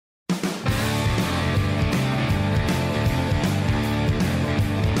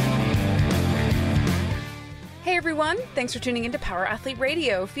everyone. Thanks for tuning into Power Athlete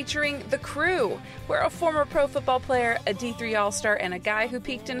Radio, featuring The Crew, where a former pro football player, a D3 All-Star, and a guy who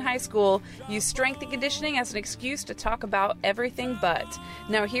peaked in high school use strength and conditioning as an excuse to talk about everything but.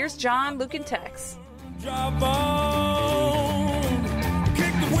 Now here's John, Luke, and Tex. Drive on.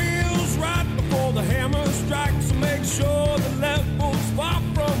 Kick the wheels right before the hammer strikes, so make sure the level's far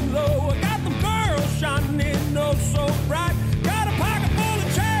from low. I got them girls shining oh so bright. Got a pocket full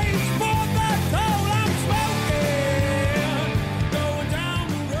of change for the toll. I'm smoking, going down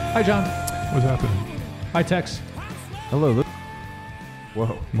the road. Hi, John. What's happening? Hi, Tex. Hello, Luke. Whoa.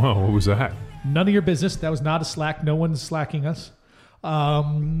 Whoa, what was that? None of your business. That was not a slack. No one's slacking us.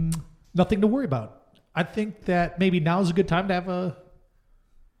 Nothing to worry about. I think that maybe now is a good time to have a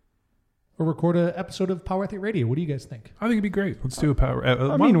record an episode of Power Athlete Radio. What do you guys think? I think it'd be great. Let's do a power.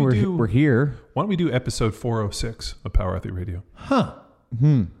 We're here. Why don't we do episode 406 of Power Athlete Radio? Huh.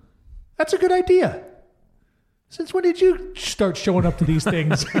 That's a good idea. Since when did you start showing up to these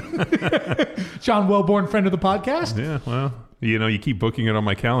things? John Wellborn, friend of the podcast. Yeah, well, you keep booking it on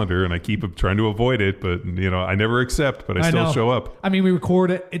my calendar, and I keep trying to avoid it, but I never accept, but I still know. show up. I mean, we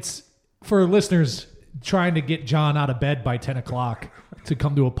record it. It's for listeners trying to get John out of bed by 10 o'clock to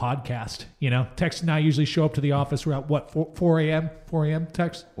come to a podcast. Tex and I usually show up to the office around, 4 a.m.? 4 a.m.,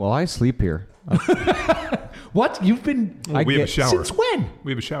 Tex? Well, I sleep here. What? You've been... We have a shower. Since when?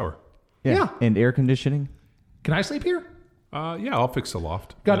 We have a shower. Yeah. And air conditioning. Can I sleep here? Yeah, I'll fix the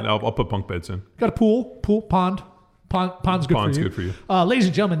loft. Got and it. I'll put bunk beds in. Got a pool, pond. Pond's good Pond's for you. good for you. Ladies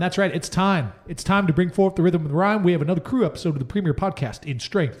and gentlemen, that's right. It's time. It's time to bring forth the rhythm of the rhyme. We have another crew episode of the premier podcast in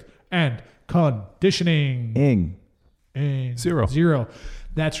strength and conditioning. Ing. And Zero.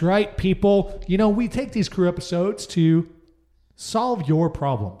 That's right, people. We take these crew episodes to solve your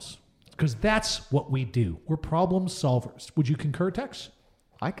problems because that's what we do. We're problem solvers. Would you concur, Tex?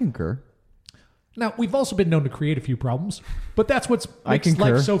 I concur. Now, we've also been known to create a few problems, but that's what I makes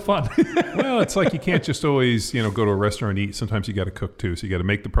concur. life so fun. Well, it's like you can't just always, go to a restaurant and eat. Sometimes you got to cook too. So you got to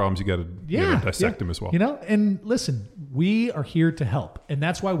make the problems. You got to dissect them as well. And listen, we are here to help. And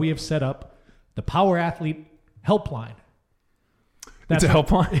that's why we have set up the Power Athlete Helpline. It's a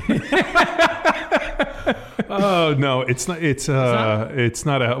helpline. Oh no, it's not. It's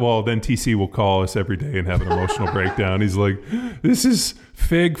not a. Well, then TC will call us every day and have an emotional breakdown. He's like, "This is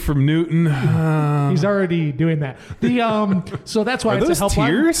Fig from Newton." He's already doing that. So that's why Are it's those a helpline.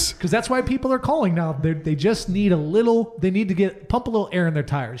 tears? Because that's why people are calling now. They just need a little. They need to pump a little air in their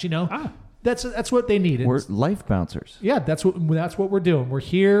tires. That's what they need. We're life bouncers. Yeah, that's what we're doing. We're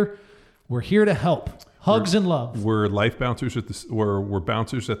here. We're here to help. Hugs and love. We're life bouncers at the. We're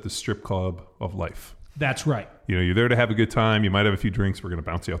bouncers at the strip club of life. That's right. You're there to have a good time. You might have a few drinks. We're going to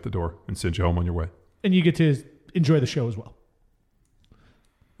bounce you out the door and send you home on your way. And you get to enjoy the show as well.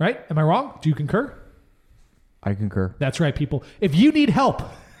 Right? Am I wrong? Do you concur? I concur. That's right, people. If you need help,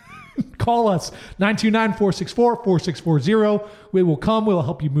 call us 929-464-4640. We will come. We'll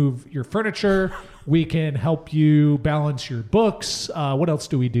help you move your furniture. We can help you balance your books. What else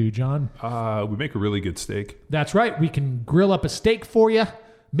do we do, John? We make a really good steak. That's right. We can grill up a steak for you.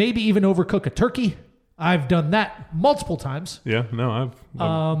 Maybe even overcook a turkey. I've done that multiple times. Yeah, no, I've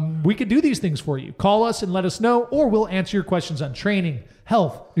we could do these things for you. Call us and let us know, or we'll answer your questions on training,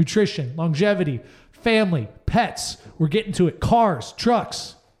 health, nutrition, longevity, family, pets. We're getting to it. Cars,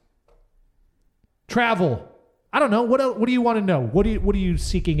 trucks, travel. I don't know. What do you want to know? What are you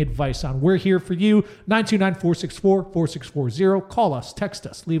seeking advice on? We're here for you. 929-464-4640. Call us, text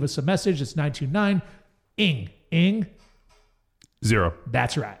us, leave us a message. It's 929-ING. 0.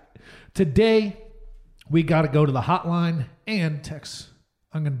 That's right. Today, we got to go to the hotline and text.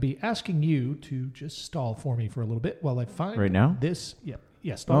 I'm going to be asking you to just stall for me for a little bit while I find Right now? this. Yep.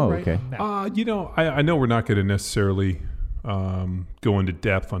 Yeah, stall right okay. now. I know we're not going to necessarily go into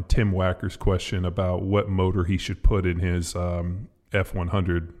depth on Tim Wacker's question about what motor he should put in his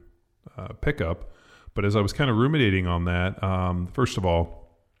F100 pickup. But as I was kind of ruminating on that, first of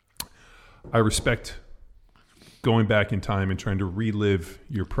all, I respect going back in time and trying to relive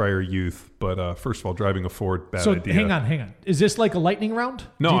your prior youth. But first of all, driving a Ford, bad idea. Hang on. Is this like a lightning round?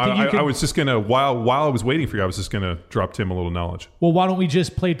 No, Do you think you I was just going to, while I was waiting for you, I was just going to drop Tim a little knowledge. Well, why don't we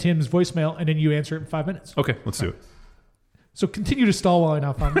just play Tim's voicemail and then you answer it in 5 minutes? Okay, let's do it. So continue to stall while I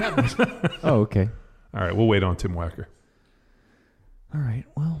now find that. Oh, okay. All right, we'll wait on Tim Wacker. All right.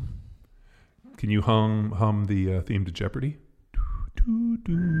 Well, can you hum the theme to Jeopardy? All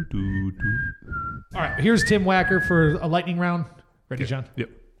right, here's Tim Wacker for a lightning round. Ready, John?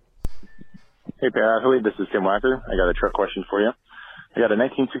 Yep. Hey, Power Athlete, this is Tim Wacker. I got a truck question for you. I got a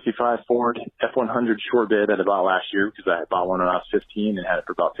 1965 Ford F100 short bed that I bought last year because I bought one when I was 15 and had it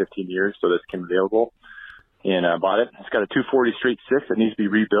for about 15 years, so this came available. and bought it. It's got a 240 straight six that needs to be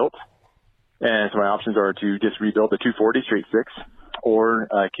rebuilt. And so my options are to just rebuild the 240 straight six, or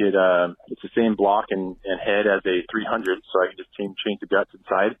I could, it's the same block and head as a 300. So I could just change the guts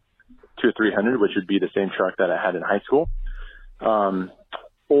inside to a 300, which would be the same truck that I had in high school.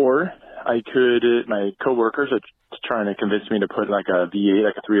 Or I could, my coworkers are trying to convince me to put like a V8,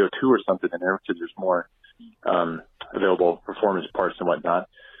 like a 302 or something in there, because there's more, available performance parts and whatnot.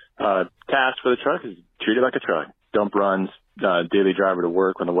 Task for the truck is treat it like a truck. Dump runs, daily driver to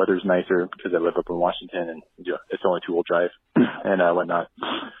work when the weather's nicer, because I live up in Washington and it's only 2-wheel drive and whatnot.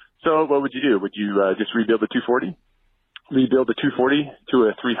 So what would you do? Would you just rebuild the 240? Rebuild the 240 to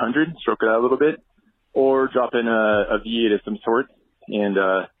a 300, stroke it out a little bit, or drop in a V8 of some sort and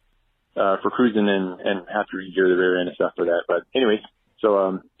for cruising and have to regear the rear end and stuff for that. But anyways,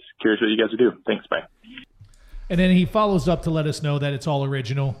 so just curious what you guys would do. Thanks, bye. And then he follows up to let us know that it's all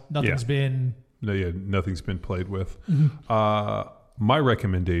original. Nothing's been... nothing's been played with. Mm-hmm. My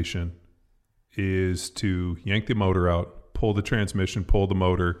recommendation is to yank the motor out, pull the transmission, pull the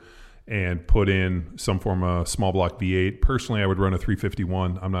motor, and put in some form of small block V8. Personally, I would run a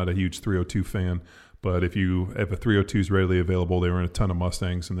 351. I'm not a huge 302 fan, but if a 302 is readily available, they run a ton of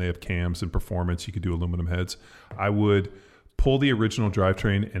Mustangs and they have cams and performance. You could do aluminum heads. I would pull the original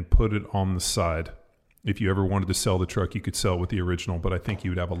drivetrain and put it on the side. If you ever wanted to sell the truck, you could sell it with the original, but I think you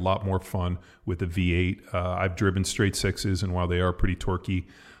would have a lot more fun with the V8. I've driven straight sixes, and while they are pretty torquey,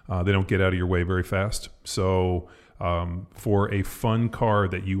 they don't get out of your way very fast. So for a fun car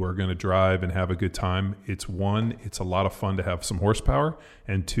that you are going to drive and have a good time, it's a lot of fun to have some horsepower,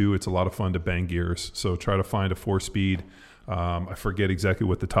 and two, it's a lot of fun to bang gears. So try to find a 4-speed. I forget exactly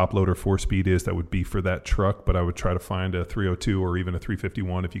what the top loader 4-speed is that would be for that truck, but I would try to find a 302 or even a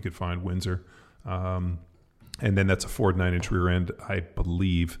 351 if you could find Windsor. And then that's a Ford 9-inch rear end, I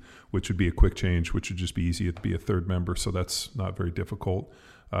believe, which would be a quick change, which would just be easy. It'd be a third member, so that's not very difficult.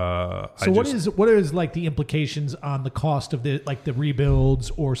 What is like the implications on the cost of the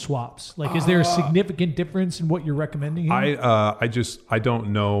rebuilds or swaps? Like, is there a significant difference in what you're recommending here? I don't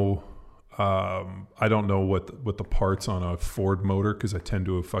know. I don't know what the parts on a Ford motor, because I tend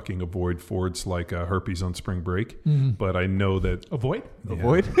to fucking avoid Fords like herpes on spring break. Mm-hmm. But I know that avoid.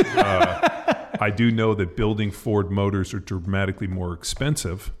 I do know that building Ford motors are dramatically more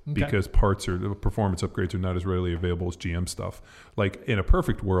expensive because the performance upgrades are not as readily available as GM stuff. Like in a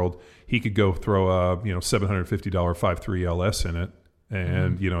perfect world, he could go throw a $750 5.3 LS in it,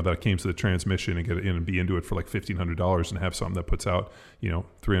 and that came to the transmission and get it in and be into it for like $1,500 and have something that puts out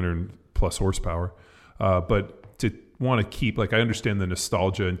 300 plus horsepower. But to want to keep, like, I understand the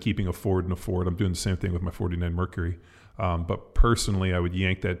nostalgia and keeping a Ford in a Ford. I'm doing the same thing with my 49 Mercury. But personally, I would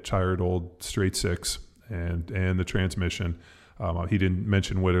yank that tired old straight six and the transmission. He didn't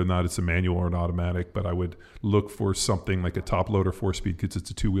mention whether or not it's a manual or an automatic, but I would look for something like a top loader 4-speed, because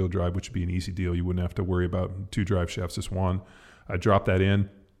it's a 2-wheel drive, which would be an easy deal. You wouldn't have to worry about 2 drive shafts, just one. I drop that in.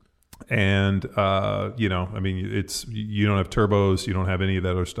 And, you don't have turbos, you don't have any of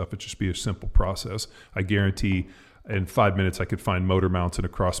that other stuff. It'd just be a simple process. I guarantee in 5 minutes I could find motor mounts and a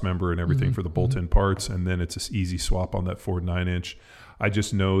cross member and everything for the bolt-in parts, and then it's an easy swap on that Ford 9-inch. I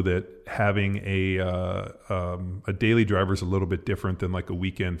just know that having a daily driver is a little bit different than like a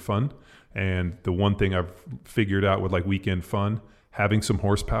weekend fun. And the one thing I've figured out with like weekend fun, having some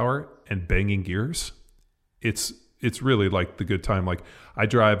horsepower and banging gears, it's really like the good time. Like I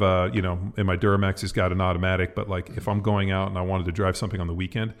drive, and my Duramax has got an automatic, but like if I'm going out and I wanted to drive something on the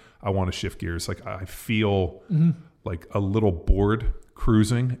weekend, I want to shift gears. Like I feel like a little bored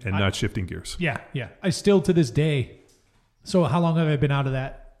cruising and not shifting gears. Yeah. I still to this day. So how long have I been out of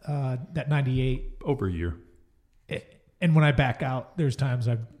that 98? Over a year. And when I back out, there's times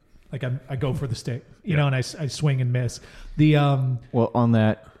I go for the stick, and I swing and miss. Well, on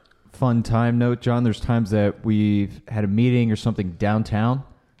that fun time note, John, there's times that we've had a meeting or something downtown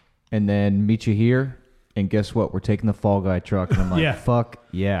and then meet you here, and guess what? We're taking the Fall Guy truck, and I'm like, fuck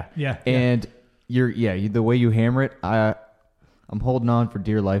yeah. And the way you hammer it, I'm holding on for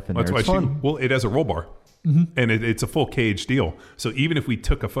dear life in there. It's fun. It has a roll bar. And it's a full cage deal. So even if we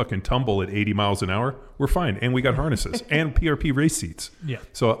took a fucking tumble at 80 miles an hour, we're fine. And we got harnesses and PRP race seats. Yeah.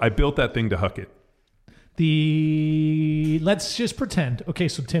 So I built that thing to huck it. Let's just pretend. Okay,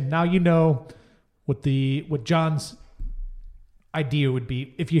 so Tim, now you know what John's idea would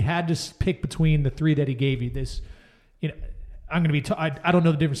be if you had to pick between the 3 that he gave you. This, I'm going to be. I don't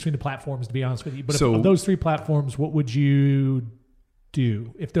know the difference between the platforms, to be honest with you. But of those 3 platforms, what would you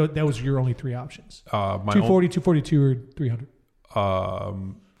do if that was your only 3 options? 240, 242, or 300?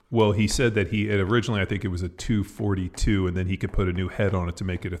 Well, he said that originally, I think it was a 242, and then he could put a new head on it to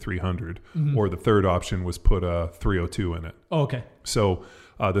make it a 300. Or the third option was put a 302 in it. Oh, okay. So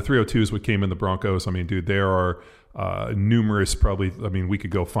the 302 is what came in the Broncos. I mean, dude, there are numerous, probably, I mean, we could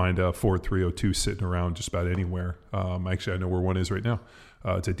go find a Ford 302 sitting around just about anywhere. Actually, I know where one is right now.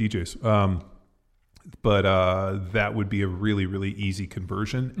 It's at DJ's. But that would be a really, really easy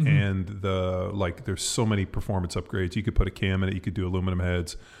conversion. And there's so many performance upgrades. You could put a cam in it. You could do aluminum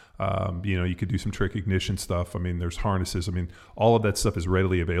heads. You could do some trick ignition stuff. I mean, there's harnesses. I mean, all of that stuff is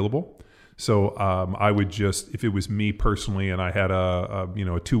readily available. So I would just, if it was me personally, and I had a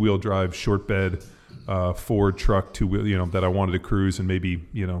 2-wheel drive short bed Ford truck 2-wheel, that I wanted to cruise and maybe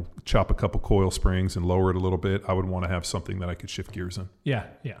chop a couple coil springs and lower it a little bit, I would want to have something that I could shift gears in. Yeah.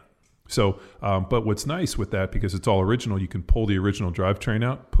 So, but what's nice with that, because it's all original, you can pull the original drivetrain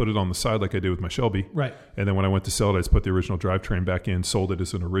out, put it on the side like I did with my Shelby. Right. And then when I went to sell it, I just put the original drivetrain back in, sold it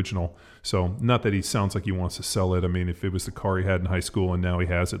as an original. So not that he sounds like he wants to sell it. I mean, if it was the car he had in high school and now he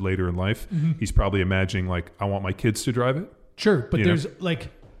has it later in life, he's probably imagining like, I want my kids to drive it. Sure. But there's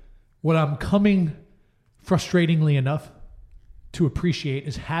what I'm coming frustratingly enough to appreciate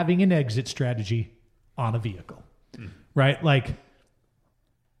is having an exit strategy on a vehicle, right? Like,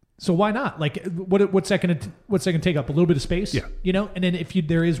 so why not? Like, what's that going to take up? A little bit of space? Yeah. And then if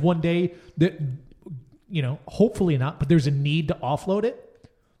there is one day that, hopefully not, but there's a need to offload it,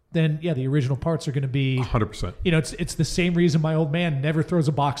 then yeah, the original parts are going to be 100%. It's the same reason my old man never throws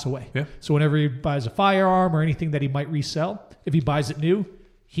a box away. Yeah. So whenever he buys a firearm or anything that he might resell, if he buys it new,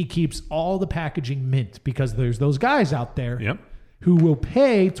 he keeps all the packaging mint, because there's those guys out there who will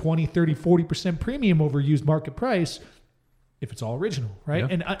pay 20, 30, 40% premium over used market price if it's all original, right?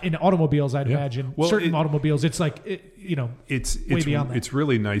 Yeah. And in automobiles, I'd imagine certain automobiles, it's like, it's way beyond that. It's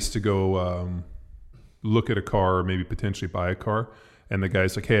really nice to go look at a car or maybe potentially buy a car, and the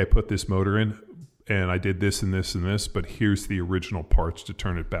guy's like, hey, I put this motor in and I did this and this and this, but here's the original parts to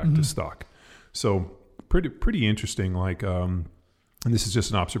turn it back to stock. So pretty interesting. Like, and this is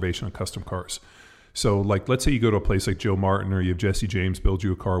just an observation on custom cars. So, like, let's say you go to a place like Joe Martin, or you have Jesse James build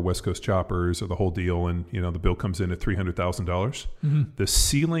you a car, West Coast Choppers, or the whole deal, and the bill comes in at $300,000. The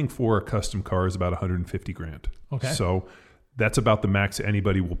ceiling for a custom car is about $150,000. Okay. So that's about the max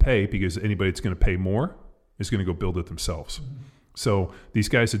anybody will pay, because anybody that's going to pay more is going to go build it themselves. So these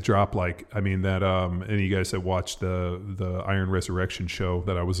guys that drop any of you guys that watched the Iron Resurrection show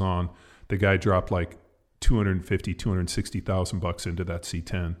that I was on, the guy dropped like $250,000-$260,000 into that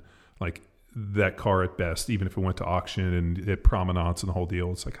C10. Like, that car at best, even if it went to auction and at provenance and the whole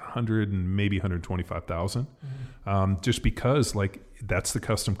deal, it's like $100,000 and maybe $125,000. Just because that's the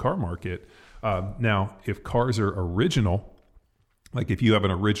custom car market. Now, if cars are original, like if you have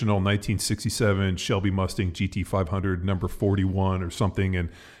an original 1967 Shelby Mustang GT500 number 41 or something, and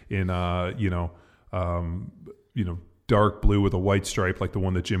in dark blue with a white stripe, like the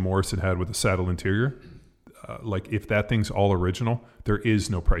one that Jim Morrison had with a saddle interior, if that thing's all original, there is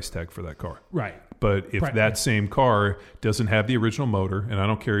no price tag for that car. Right. But if that same car doesn't have the original motor, and I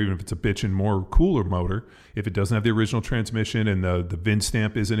don't care even if it's a bitchin' more cooler motor, if it doesn't have the original transmission and the VIN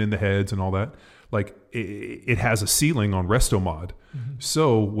stamp isn't in the heads and all that, it has a ceiling on Restomod.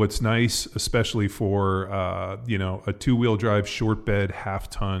 So what's nice, especially for a 2-wheel drive short bed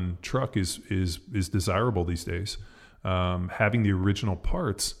half-ton truck is desirable these days. Having the original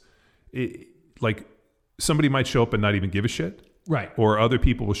parts, somebody might show up and not even give a shit. Right. Or other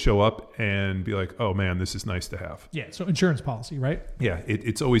people will show up and be like, oh man, this is nice to have. Yeah. So insurance policy, right? Yeah.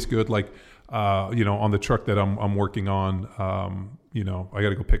 It's always good. On the truck that I'm working on, I got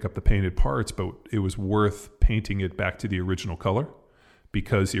to go pick up the painted parts, but it was worth painting it back to the original color,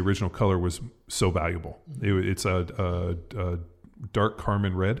 because the original color was so valuable. It's a dark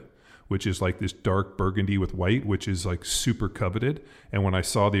Carmen red, which is like this dark burgundy with white, which is like super coveted. And when I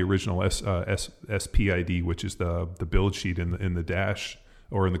saw the original SPID, which is the build sheet in the dash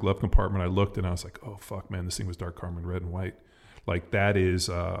or in the glove compartment, I looked and I was like, oh fuck, man, this thing was dark Carmen red and white. Like, that is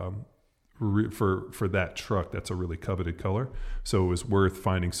for that truck, that's a really coveted color. So it was worth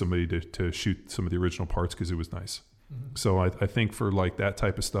finding somebody to shoot some of the original parts, because it was nice. So I think for that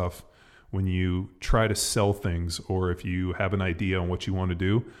type of stuff, when you try to sell things, or if you have an idea on what you want to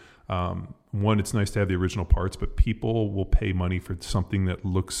do, one, it's nice to have the original parts, but people will pay money for something that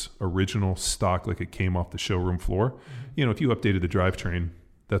looks original, stock, like it came off the showroom floor. If you updated the drivetrain,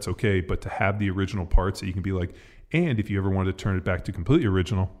 that's okay, but to have the original parts that you can be like, and if you ever wanted to turn it back to completely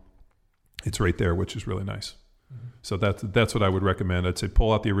original, it's right there, which is really nice. So that's what I would recommend. I'd say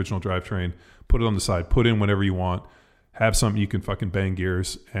pull out the original drivetrain, put it on the side, put in whenever you want, have something you can fucking bang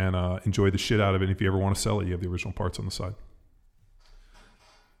gears, and enjoy the shit out of it. And if you ever want to sell it, you have the original parts on the side.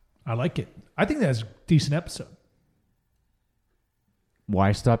 I like it. I think that's a decent episode.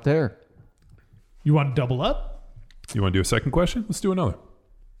 Why stop there? You want to double up? You want to do a second question? Let's do another.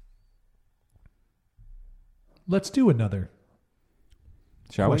 Let's do another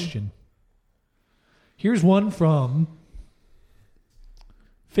Shall question. Here's one from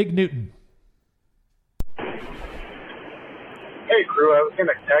Fig Newton. Hey, crew, I was going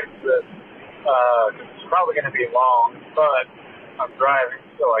to text this because it's probably going to be long, but I'm driving,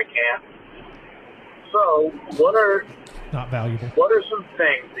 so I can't. So, Not valuable. what are some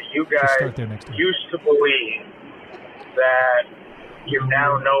things that you Just guys start there next time. used to believe that you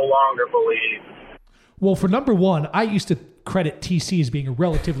now no longer believe? Well, for number one, I used to credit TC as being a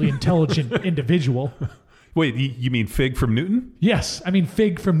relatively intelligent individual. Wait, you mean Fig from Newton? Yes, I mean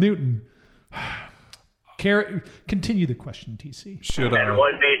Fig from Newton. Continue the question, TC. Should And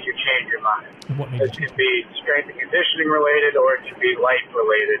what made you change your mind? And what made you It change? could be strength and conditioning related, or it could be life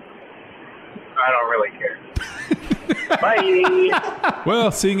related. I don't really care. Bye.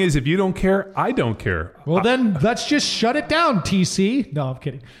 Well, seeing as if you don't care, I don't care. Well, then let's just shut it down, TC. No, I'm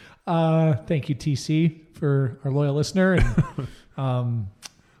kidding. Thank you, TC, for our loyal listener and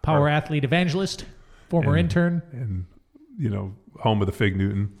power athlete evangelist, former intern. And, you know, home of the Fig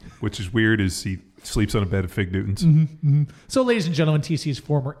Newton, which is weird is he sleeps on a bed of Fig Newtons. So, ladies and gentlemen, TC's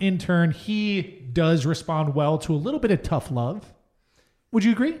former intern. He does respond well to a little bit of tough love. Would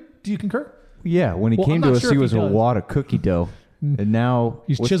you agree? Do you concur? Yeah, when he Well, came I'm to not us, sure he if was he a does. wad of cookie dough. And now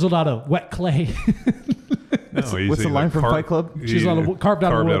He's chiseled out of wet clay. No, he's what's the line from Fight Club? Carved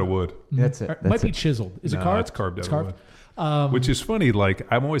out of wood. That's it. Or it That's might be it. chiseled. Is it No, carved? it's carved out It's of carved? wood. Which is funny. Like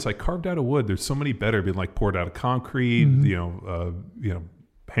I'm always like carved out of wood. There's so many better being like poured out of concrete. Mm-hmm. You know,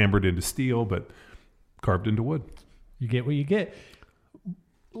 hammered into steel, but carved into wood. You get what you get.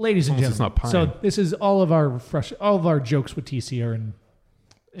 Ladies and long as it's gentlemen, not pine. so this is all of our jokes with TC are in.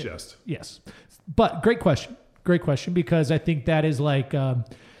 Just Yes. But great question. Great question, because I think that is like,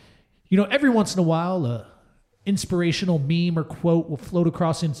 every once in a while, a inspirational meme or quote will float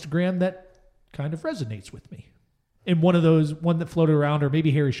across Instagram that kind of resonates with me. And one that floated around, or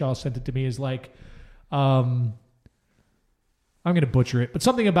maybe Harry Shaw sent it to me, is like, I'm going to butcher it, but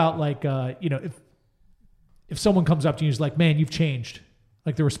something about like, if someone comes up to you and is like, man, you've changed.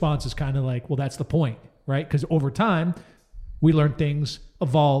 Like the response is kind of like, well, that's the point, right? Because over time, we learn things,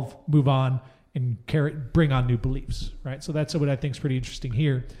 evolve, move on, and bring on new beliefs, right? So that's what I think is pretty interesting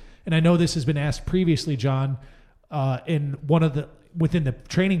here. And I know this has been asked previously, John, within the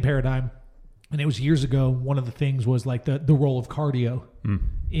training paradigm, and it was years ago. One of the things was like the role of cardio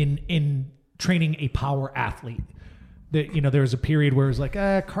in training a power athlete. That there was a period where it was like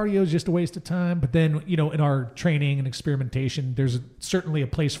cardio is just a waste of time, but then in our training and experimentation, there's certainly a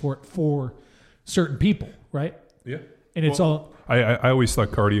place for it for certain people, right? yeah. And it's all I always thought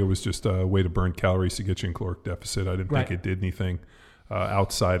cardio was just a way to burn calories to get you in caloric deficit. I didn't Right. think it did anything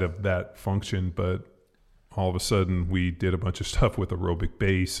outside of that function, but all of a sudden we did a bunch of stuff with aerobic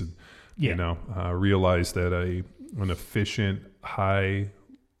base and, realized that an efficient, high,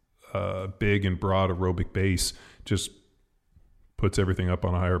 big and broad aerobic base just puts everything up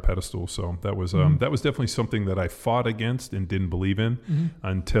on a higher pedestal. So that was definitely something that I fought against and didn't believe in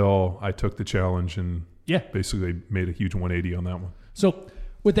until I took the challenge and basically made a huge 180 on that one. So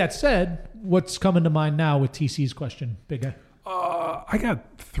with that said, what's coming to mind now with TC's question, big guy? I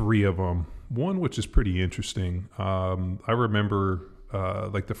got 3 of them. One, which is pretty interesting. I remember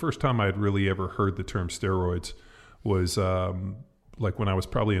like the first time I'd really ever heard the term steroids was like when I was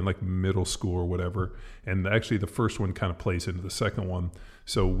probably in like middle school or whatever. And actually the first one kind of plays into the second one.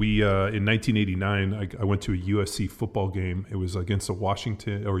 So we, in 1989, I went to a USC football game. It was against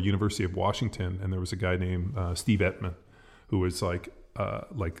the University of Washington. And there was a guy named Steve Ettman who was like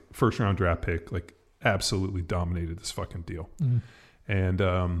first round draft pick, like absolutely dominated this fucking deal. And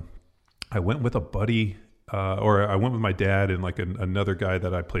I went with a buddy, or I went with my dad and like another guy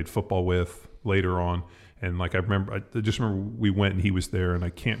that I played football with later on. And like I just remember we went and he was there, and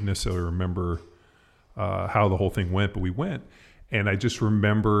I can't necessarily remember how the whole thing went, but we went. And I just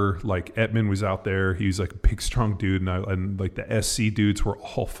remember like Ettman was out there. He was like a big, strong dude, and like the SC dudes were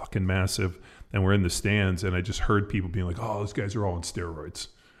all fucking massive, and we're in the stands. And I just heard people being like, "Oh, those guys are all on steroids."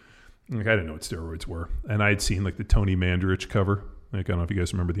 Like I didn't know what steroids were, and I had seen like the Tony Mandarich cover. Like I don't know if you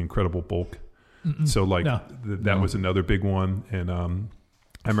guys remember the Incredible Bulk. So like that was another big one, and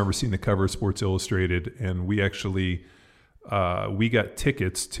I remember seeing the cover of Sports Illustrated, and we actually we got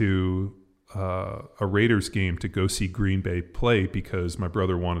tickets to a Raiders game to go see Green Bay play because my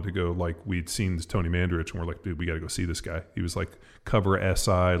brother wanted to go. Like we'd seen this Tony Mandarich, and we're like, dude, we got to go see this guy. He was like cover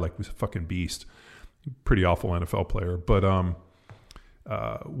SI, like was a fucking beast. Pretty awful NFL player, but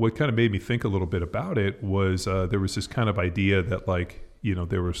what kind of made me think a little bit about it was there was this kind of idea that like, you know,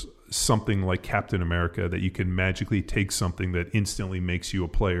 there was something like Captain America, that you can magically take something that instantly makes you a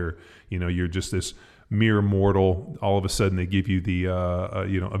player. You know, you're just this mere mortal. All of a sudden they give you the,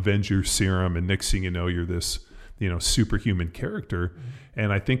 Avenger serum, and next thing you know, you're this, you know, superhuman character. Mm-hmm.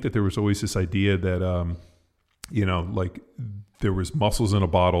 And I think that there was always this idea that, like there was muscles in a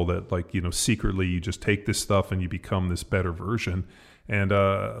bottle that, like, you know, secretly you just take this stuff and you become this better version. And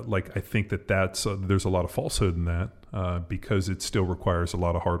I think that that's there's a lot of falsehood in that because it still requires a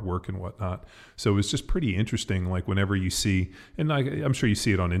lot of hard work and whatnot. So it's just pretty interesting. Like whenever you see, and I'm sure you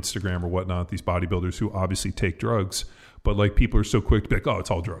see it on Instagram or whatnot, these bodybuilders who obviously take drugs, but like people are so quick to be like, oh,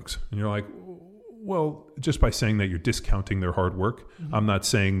 it's all drugs. And you're like, well, just by saying that, you're discounting their hard work. Mm-hmm. I'm not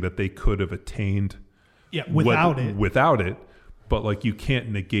saying that they could have attained without it, but like you can't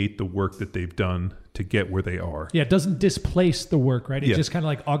negate the work that they've done to get where they are. Yeah, it doesn't displace the work, right? It just kind of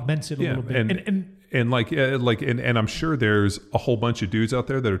like augments it a little bit. And I'm sure there's a whole bunch of dudes out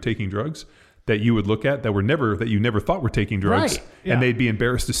there that are taking drugs that you would look at that you never thought were taking drugs, right. Yeah. And they'd be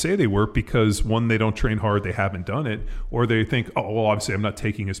embarrassed to say they were because one, they don't train hard, they haven't done it, or they think, oh, well, obviously I'm not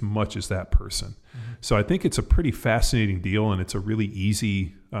taking as much as that person. Mm-hmm. So I think it's a pretty fascinating deal, and it's a really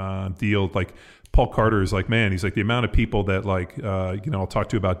easy deal. Like Paul Carter is like, man, he's like, the amount of people that like, I'll talk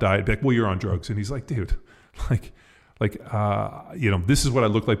to about diet, be like, well, you're on drugs. And he's like, dude, this is what I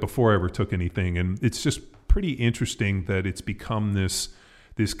looked like before I ever took anything. And it's just pretty interesting that it's become this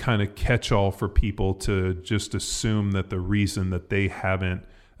kind of catch-all for people to just assume that the reason that they haven't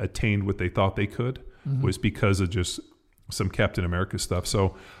attained what they thought they could mm-hmm. was because of just some Captain America stuff.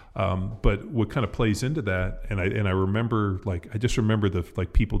 So, but what kind of plays into that, and I remember, like, I just remember the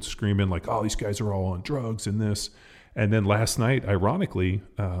like people screaming like, oh, these guys are all on drugs and this. And then last night, ironically,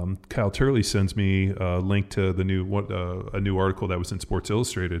 Kyle Turley sends me a link to a new article that was in Sports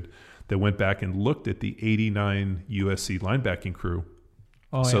Illustrated that went back and looked at the 89 USC linebacking crew.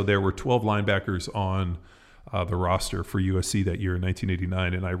 Oh, so there were 12 linebackers on the roster for USC that year in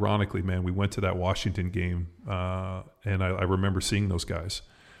 1989. And ironically, man, we went to that Washington game, and I remember seeing those guys.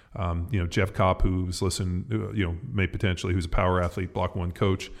 Jeff Kopp, who's who's a power athlete, Block 1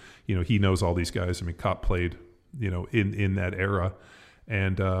 coach, he knows all these guys. I mean, Kopp played, in that era.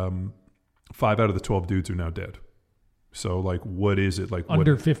 And 5 out of the 12 dudes are now dead. So, like, what is it? Like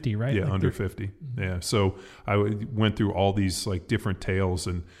under 50, right? Yeah, like under 50. Mm-hmm. Yeah. So I went through all these, like, different tales.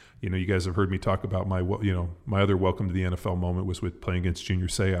 And, you guys have heard me talk about my other welcome to the NFL moment was with playing against Junior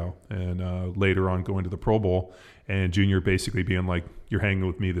Seau. And later on going to the Pro Bowl. And Junior basically being like, you're hanging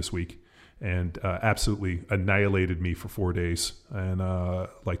with me this week. And absolutely annihilated me for 4 days. And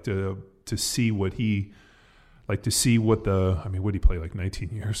to see what he – what did he play, like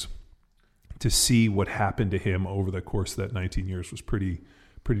 19 years? To see what happened to him over the course of that 19 years was pretty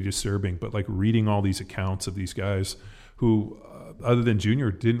disturbing. But like reading all these accounts of these guys who, other than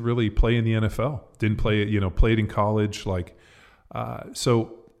Junior, didn't really play in the NFL, didn't play, played in college. And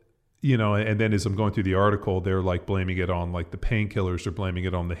then as I'm going through the article, they're like blaming it on like the painkillers, they're blaming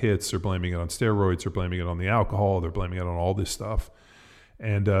it on the hits, they're blaming it on steroids, they're blaming it on the alcohol, they're blaming it on all this stuff.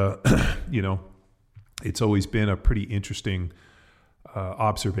 And, it's always been a pretty interesting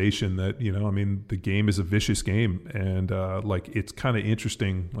observation that, the game is a vicious game. And it's kind of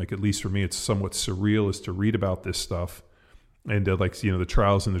interesting, like, at least for me, it's somewhat surreal is to read about this stuff and the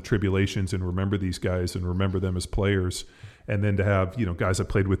trials and the tribulations and remember these guys and remember them as players. And then to have, guys I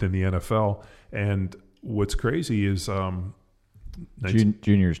played with in the NFL. And what's crazy is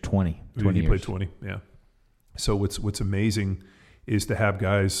Junior's 20 he years. Played 20. Yeah. So what's amazing is to have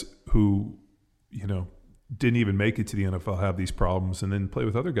guys who, didn't even make it to the NFL have these problems and then play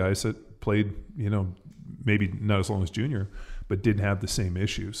with other guys that played, maybe not as long as Junior, but didn't have the same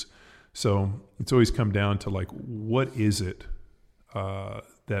issues. So it's always come down to like, what is it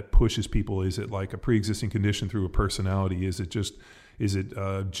that pushes people? Is it like a pre-existing condition through a personality? Is it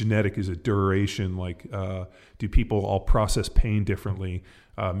genetic? Is it duration? Like, do people all process pain differently?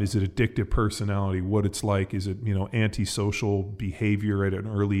 Is it addictive personality? What it's like? Is it, antisocial behavior at an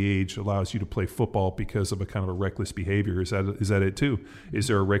early age allows you to play football because of a kind of a reckless behavior? Is that it too? Is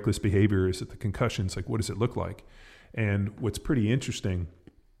there a reckless behavior? Is it the concussions? Like, what does it look like? And what's pretty interesting,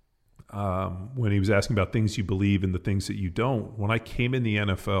 when he was asking about things you believe and the things that you don't, when I came in the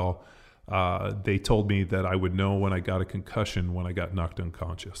NFL, they told me that I would know when I got a concussion when I got knocked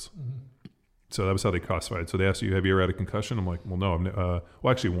unconscious. Mm-hmm. So that was how they classified it. So they asked you, have you ever had a concussion? I'm like, well, no.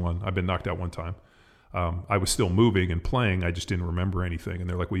 Actually one. I've been knocked out one time. I was still moving and playing. I just didn't remember anything. And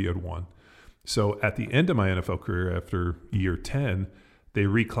they're like, well, you had one. So at the end of my NFL career, after year 10, they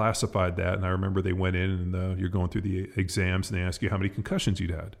reclassified that. And I remember they went in and you're going through the exams and they ask you how many concussions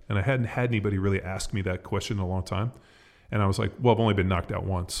you'd had. And I hadn't had anybody really ask me that question in a long time. And I was like, well, I've only been knocked out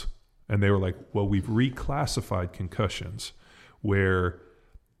once. And they were like, well, we've reclassified concussions, where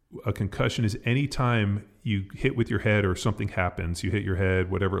a concussion is any time you hit with your head or something happens, you hit your head,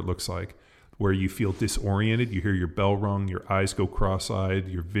 whatever it looks like, where you feel disoriented, you hear your bell rung, your eyes go cross-eyed,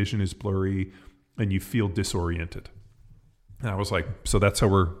 your vision is blurry, and you feel disoriented. And I was like, so that's how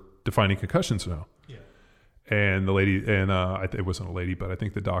we're defining concussions now. Yeah. And the lady, and it wasn't a lady, but I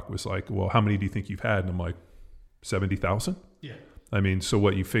think the doc was like, well, how many do you think you've had? And I'm like, 70,000? Yeah. I mean, so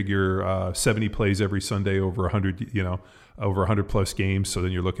what, you figure 70 plays every Sunday over 100, over 100 plus games. So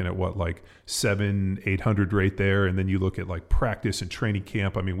then you're looking at what, like 700-800 right there. And then you look at like practice and training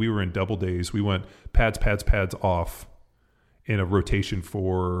camp. I mean, we were in double days. We went pads off in a rotation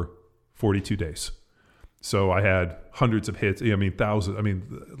for 42 days. So I had hundreds of hits. I mean, thousands. I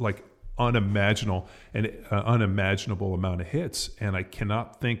mean, like unimaginable amount of hits. And I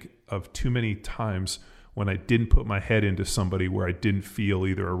cannot think of too many times when I didn't put my head into somebody where I didn't feel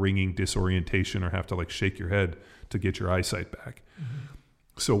either a ringing disorientation or have to like shake your head to get your eyesight back. Mm-hmm.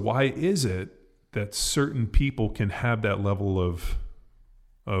 So why is it that certain people can have that level of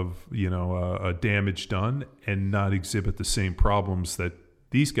damage done and not exhibit the same problems that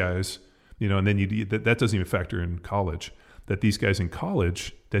these guys, and then that doesn't even factor in college, that these guys in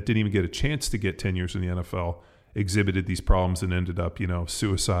college that didn't even get a chance to get 10 years in the NFL exhibited these problems and ended up,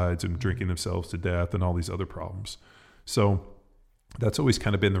 suicides and drinking themselves to death and all these other problems. So that's always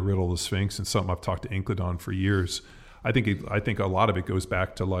kind of been the riddle of the Sphinx, and something I've talked to Inklid on for years. I think a lot of it goes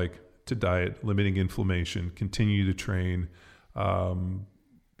back to diet, limiting inflammation, continue to train, not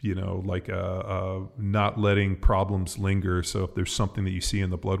letting problems linger. So if there's something that you see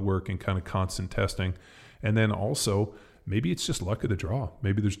in the blood work and kind of constant testing, and then also maybe it's just luck of the draw.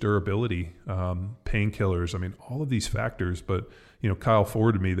 Maybe there's durability, painkillers. I mean, all of these factors. But, Kyle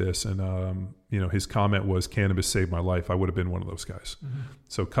forwarded me this, and, his comment was, cannabis saved my life. I would have been one of those guys. Mm-hmm.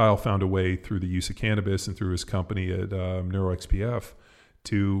 So Kyle found a way through the use of cannabis and through his company at NeuroXPF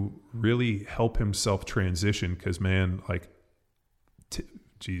to really help himself transition. Because, man,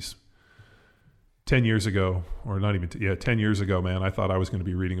 10 years ago, or not even, 10 years ago, man, I thought I was going to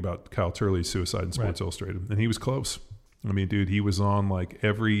be reading about Kyle Turley's suicide in Sports Illustrated. And he was close. I mean, dude, he was on like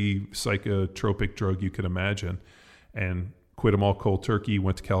every psychotropic drug you could imagine and quit them all cold turkey,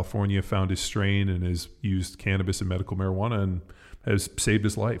 went to California, found his strain, and has used cannabis and medical marijuana and has saved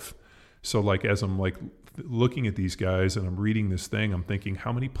his life. So as I'm looking at these guys and I'm reading this thing, I'm thinking,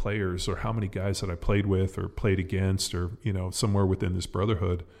 how many players or how many guys that I played with or played against or, somewhere within this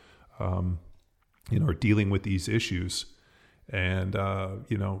brotherhood, are dealing with these issues. And,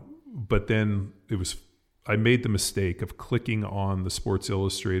 but then I made the mistake of clicking on the Sports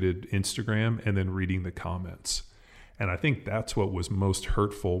Illustrated Instagram and then reading the comments. And I think that's what was most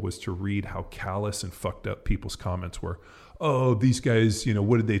hurtful, was to read how callous and fucked up people's comments were. Oh, these guys,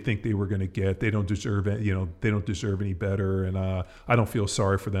 what did they think they were going to get? They don't deserve it. They don't deserve any better. And I don't feel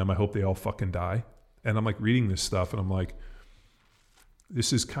sorry for them. I hope they all fucking die. And I'm reading this stuff and I'm like,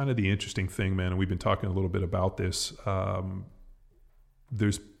 this is kind of the interesting thing, man. And we've been talking a little bit about this.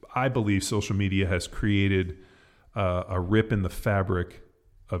 I believe social media has created a rip in the fabric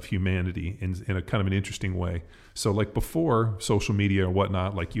of humanity in a kind of an interesting way. So before social media or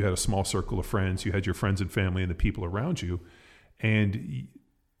whatnot, you had a small circle of friends, you had your friends and family and the people around you, and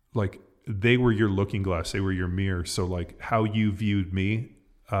they were your looking glass, they were your mirror. So how you viewed me,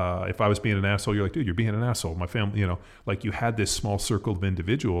 if I was being an asshole, you're like, dude, you're being an asshole. My family, you had this small circle of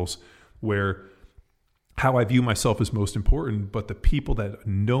individuals where how I view myself is most important, but the people that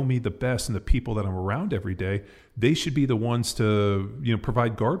know me the best and the people that I'm around every day, they should be the ones to,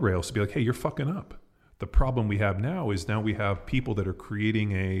 provide guardrails to be like, hey, you're fucking up. The problem we have now is we have people that are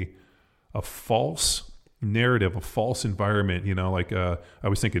creating a false narrative, a false environment. I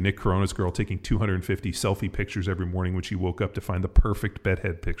was thinking Nick Corona's girl taking 250 selfie pictures every morning when she woke up to find the perfect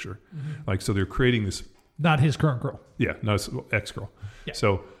bedhead picture. Mm-hmm. So they're creating this. Not his current girl. Yeah, not his ex-girl. Yeah.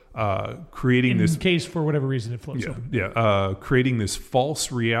 So creating in case for whatever reason it floats over. Creating this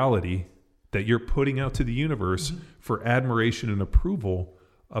false reality that you're putting out to the universe for admiration and approval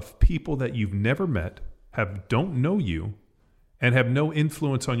of people that you've never met, don't know you, and have no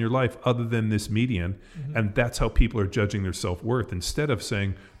influence on your life other than this median. Mm-hmm. And that's how people are judging their self-worth. Instead of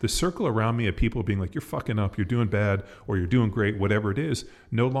saying, the circle around me of people being like, you're fucking up, you're doing bad, or you're doing great, whatever it is,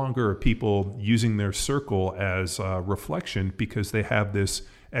 no longer are people using their circle as reflection, because they have this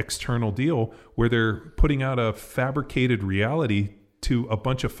external deal where they're putting out a fabricated reality to a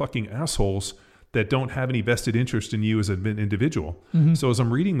bunch of fucking assholes that don't have any vested interest in you as an individual. So as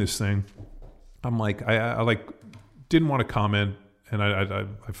I'm reading this thing, I'm like, I like didn't want to comment, and I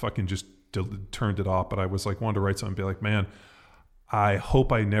fucking just turned it off. But I was like, wanted to write something, and be like, man, I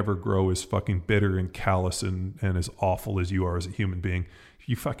hope I never grow as fucking bitter and callous and as awful as you are as a human being.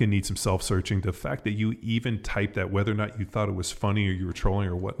 You fucking need some self-searching. The fact that you even typed that, whether or not you thought it was funny or you were trolling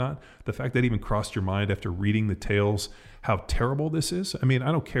or whatnot, the fact that even crossed your mind after reading the tales, how terrible this is. I mean,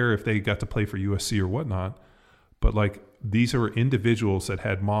 I don't care if they got to play for USC or whatnot, but like these are individuals that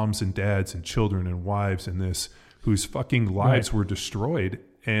had moms and dads and children and wives in this, whose fucking lives were destroyed.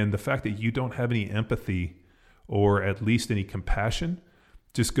 And the fact that you don't have any empathy or at least any compassion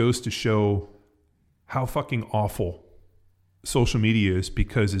just goes to show how fucking awful social media is,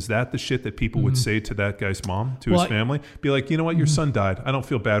 because is that the shit that people would say to that guy's mom, to his family? Be like, you know what, your son died. I don't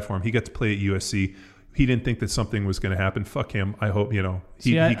feel bad for him. He got to play at USC. He didn't think that something was going to happen. Fuck him. I hope, you know,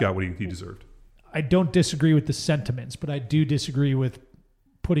 he got what he deserved. I don't disagree with the sentiments, but I do disagree with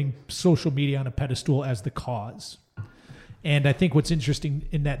putting social media on a pedestal as the cause. And I think what's interesting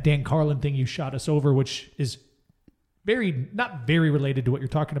in that Dan Carlin thing you shot us over, which is not very related to what you're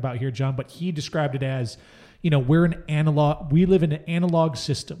talking about here, John, but he described it as, you know, we live in an analog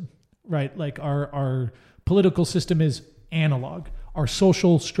system, right? Like our political system is analog. Our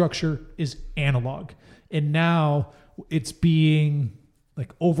social structure is analog. And now it's being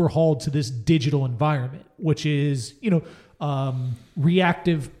like overhauled to this digital environment, which is, you know,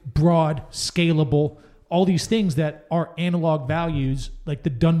 reactive, broad, scalable, all these things that are analog values, like the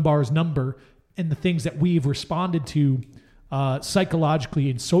Dunbar's number and the things that we've responded to psychologically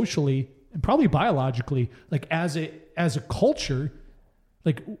and socially and probably biologically, like as a culture,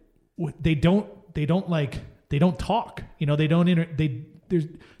 like they don't talk, you know,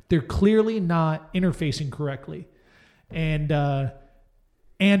 they're clearly not interfacing correctly. And that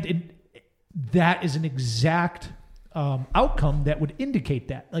is an exact outcome that would indicate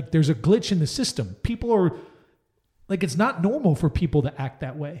that, like, there's a glitch in the system. People are like, it's not normal for people to act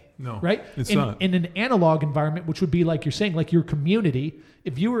that way. No, right? It's not. In an analog environment, which would be like you're saying, like your community,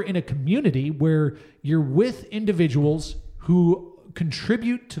 if you were in a community where you're with individuals who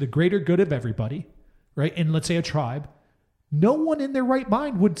contribute to the greater good of everybody, right? And let's say a tribe, no one in their right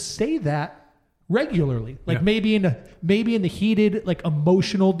mind would say that regularly. Like maybe in the heated, like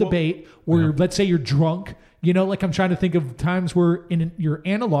emotional debate where let's say you're drunk, you know, like I'm trying to think of times where in your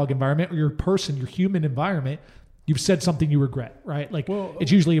analog environment or your human environment, you've said something you regret, right? Like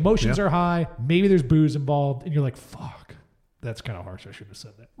it's usually emotions are high, maybe there's booze involved, and you're like, fuck, that's kind of harsh. I shouldn't have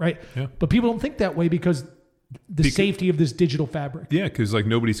said that, right? Yeah. But people don't think that way because safety of this digital fabric. Yeah, because like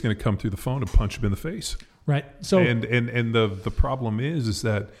nobody's going to come through the phone and punch him in the face. Right. So and the problem is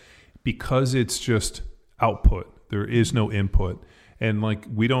that because it's just output, there is no input. And like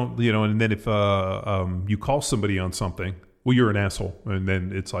we don't, you know, and then if you call somebody on something, well, you're an asshole. And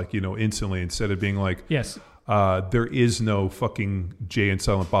then it's like, you know, instantly, instead of being like, yes, there is no fucking Jay and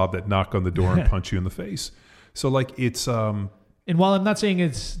Silent Bob that knock on the door and punch you in the face. So like it's and while I'm not saying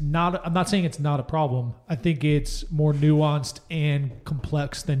it's not a problem, I think it's more nuanced and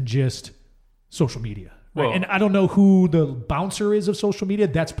complex than just social media. Right. Well, and I don't know who the bouncer is of social media.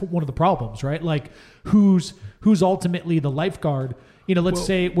 That's one of the problems, right? Like who's ultimately the lifeguard? You know, let's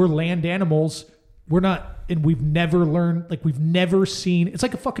say we're land animals. We're not, and we've never learned, like we've never seen, it's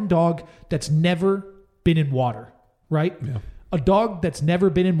like a fucking dog that's never been in water, right? Yeah. A dog that's never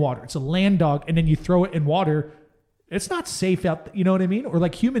been in water. It's a land dog, and then you throw it in water. It's not safe out, you know what I mean? Or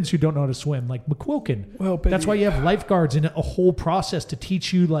like humans who don't know how to swim, like McQuilkin. Well, but that's why you have lifeguards and a whole process to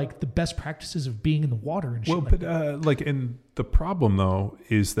teach you like the best practices of being in the water and shit. Well, but and the problem though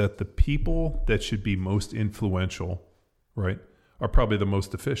is that the people that should be most influential, right, are probably the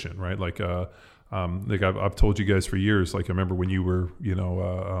most efficient, right? Like I've told you guys for years. Like I remember when you were, you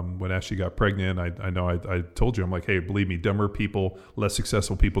know, when Ashley got pregnant, I told you, I'm like, hey, believe me, dumber people, less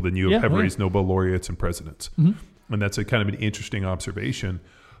successful people than you have raised Nobel laureates and presidents. Mm-hmm. And that's a kind of an interesting observation,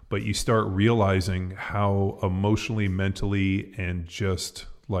 but you start realizing how emotionally, mentally, and just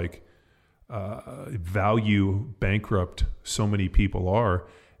like value bankrupt so many people are.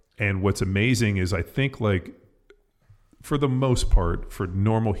 And what's amazing is I think like for the most part, for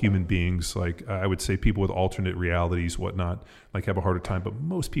normal human beings, like I would say people with alternate realities, whatnot, like have a harder time, but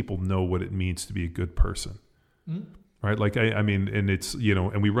most people know what it means to be a good person. Mm-hmm. Right. Like, I mean, and it's, you know,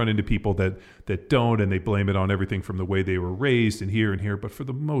 and we run into people that don't, and they blame it on everything from the way they were raised and here. But for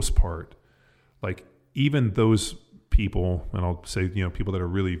the most part, like even those people, and I'll say, you know, people that are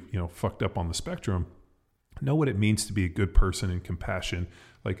really, you know, fucked up on the spectrum, know what it means to be a good person and compassion,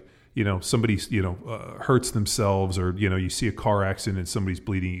 like, somebody's, hurts themselves, or, you see a car accident and somebody's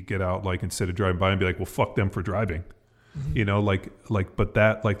bleeding, you get out, like, instead of driving by and be like, well, fuck them for driving, but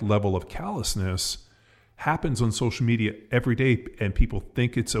that like level of callousness happens on social media every day, and people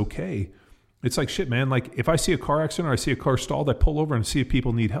think it's okay. It's like, shit, man. Like, if I see a car accident or I see a car stalled, I pull over and see if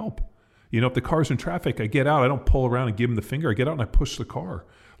people need help. If the car's in traffic, I get out. I don't pull around and give them the finger. I get out and I push the car.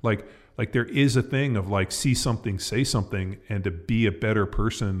 Like there is a thing of like, see something, say something, and to be a better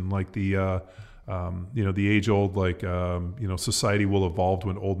person. Like the age old, like, society will evolve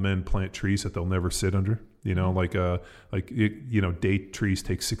when old men plant trees that they'll never sit under. Date trees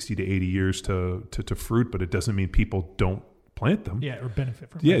take 60 to 80 years to fruit, but it doesn't mean people don't plant them. Yeah, or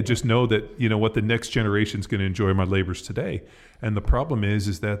benefit from it. Just know that, what the next generation is going to enjoy my labors today. And the problem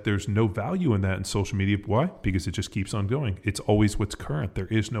is that there's no value in that in social media. Why? Because it just keeps on going. It's always what's current. There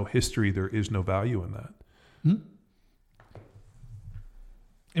is no history. There is no value in that.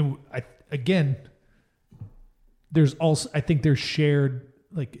 And there's also, I think there's shared,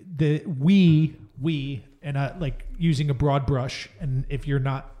 like we and like using a broad brush. And if you're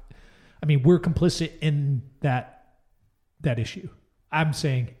not, we're complicit in that issue. I'm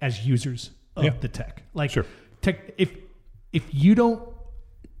saying as users of the tech, like sure. Tech, if you don't,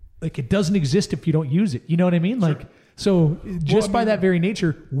 like, it doesn't exist if you don't use it. You know what I mean? Sure. Like, so just by that very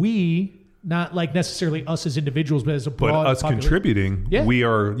nature, we, not like necessarily us as individuals, but as a broad but us population. Contributing, we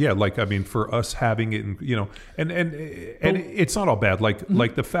are, for us having it, and it's not all bad. Like,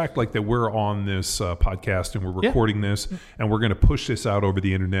 like the fact, like, that we're on this podcast and we're recording this, and we're going to push this out over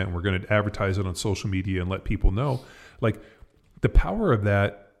the internet, and we're going to advertise it on social media and let people know. Like, the power of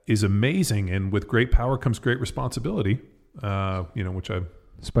that is amazing, and with great power comes great responsibility. Which I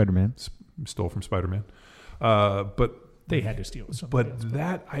Spider-Man stole from Spider-Man, but they had to steal it. But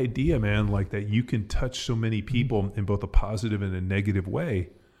that idea, man, like that you can touch so many people in both a positive and a negative way,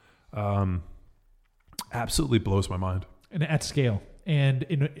 absolutely blows my mind. And at scale, and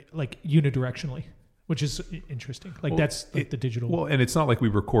unidirectionally, which is interesting. Like, that's like the digital. Well, and it's not like we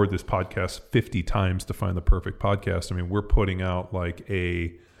record this podcast 50 times to find the perfect podcast. We're putting out like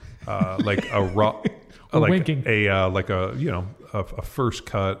a first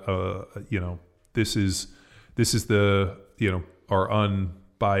cut. This is the, our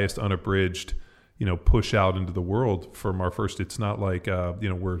unbiased, unabridged, push out into the world from our first. It's not like,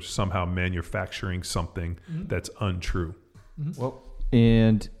 we're somehow manufacturing something that's untrue. Well,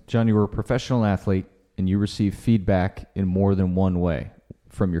 and John, you were a professional athlete, and you receive feedback in more than one way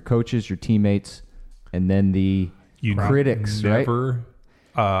from your coaches, your teammates, and then the critics, right?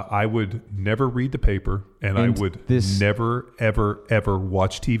 I would never read the paper, and I would never, ever, ever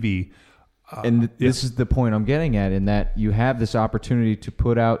watch TV. This is the point I'm getting at, in that you have this opportunity to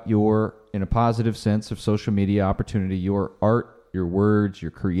put out in a positive sense of social media opportunity, your art, your words,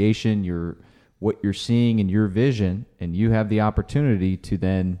 your creation, what you're seeing in your vision, and you have the opportunity to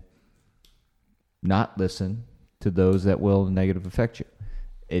then not listen to those that will negatively affect you.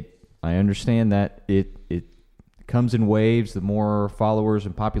 I understand that it comes in waves. The more followers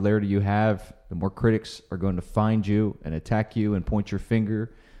and popularity you have, the more critics are going to find you and attack you and point your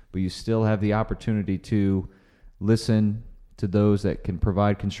finger, but you still have the opportunity to listen to those that can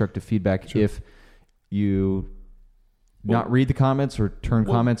provide constructive feedback. Sure. If you not read the comments or turn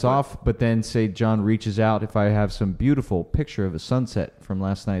comments off, but then say John reaches out if I have some beautiful picture of a sunset from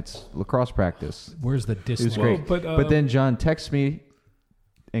last night's lacrosse practice. Where's the dislike? It was great. But then John texts me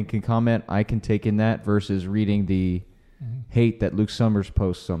and can comment. I can take in that versus reading the hate that Luke Summers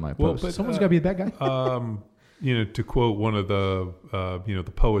posts on my post. But someone's got to be a bad guy. To quote one of the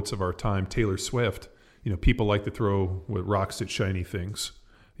the poets of our time, Taylor Swift, people like to throw rocks at shiny things.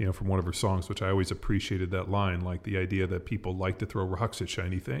 From one of her songs, which I always appreciated that line, like the idea that people like to throw rocks at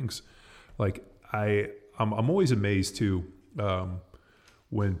shiny things. Like I'm always amazed too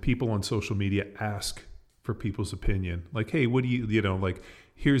when people on social media ask for people's opinion. Like, hey, what do you, like,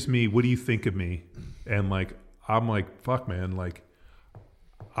 here's me. What do you think of me? And like, I'm like, fuck, man. Like,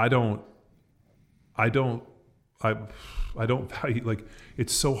 I don't value, like,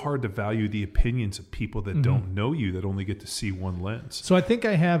 it's so hard to value the opinions of people that don't know you, that only get to see one lens. So I think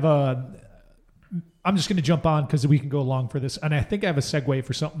I have I'm just going to jump on because we can go along for this. And I think I have a segue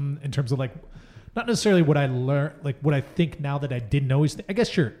for something in terms of, like, not necessarily what I learned, like what I think now that I didn't always I guess,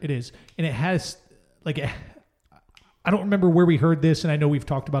 sure, it is. And it has, like, I don't remember where we heard this, and I know we've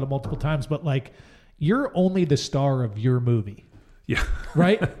talked about it multiple times, but like, you're only the star of your movie. Yeah.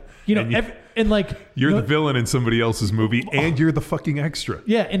 Right? And like, you're the villain in somebody else's movie, and you're the fucking extra.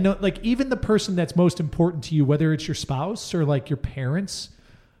 Yeah, and like, even the person that's most important to you, whether it's your spouse or like your parents,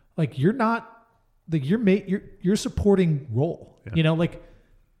 like, you're not like your mate. You're supporting role. Yeah. Like,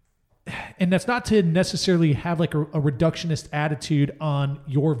 And that's not to necessarily have like a reductionist attitude on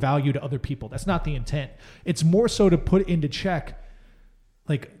your value to other people. That's not the intent. It's more so to put into check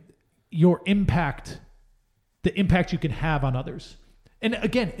like your impact, the impact you can have on others. And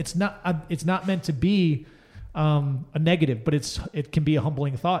again, it's not meant to be a negative, but it can be a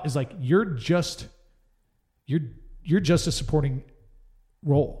humbling thought. Is like you're just a supporting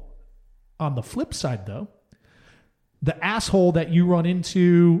role. On the flip side, though, the asshole that you run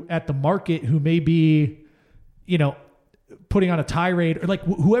into at the market who may be, putting on a tirade, or like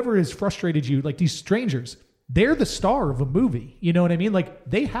whoever has frustrated you, like these strangers, they're the star of a movie. You know what I mean? Like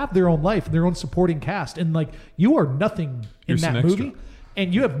they have their own life and their own supporting cast, and like you are nothing in You're that movie,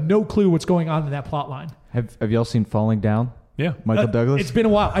 and you have no clue what's going on in that plot line. Have y'all seen Falling Down? Yeah. Michael Douglas? It's been a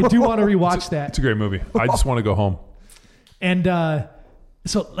while. I do want to rewatch that. It's a great movie. I just want to go home. And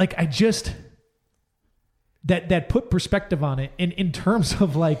so like I just that put perspective on it in terms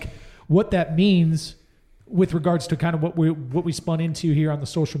of like what that means with regards to kind of what we spun into here on the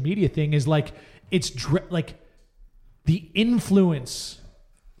social media thing is like it's like the influence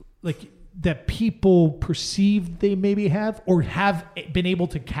like that people perceive they maybe have or have been able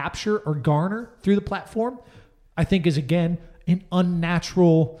to capture or garner through the platform, I think is again an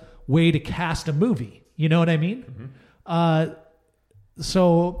unnatural way to cast a movie. You know what I mean? Mm-hmm.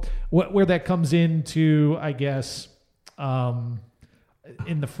 So where that comes into, I guess, in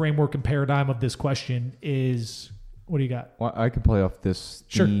the framework and paradigm of this question is, what do you got? Well, I can play off this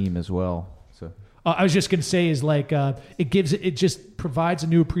theme as well. So I was just going to say is like it just provides a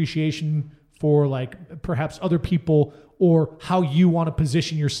new appreciation for like perhaps other people or how you want to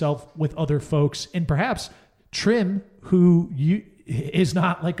position yourself with other folks, and perhaps Trim, who is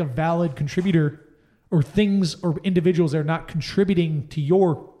not like a valid contributor, or things or individuals that are not contributing to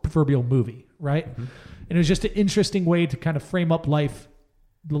your proverbial movie, right? Mm-hmm. And it was just an interesting way to kind of frame up life,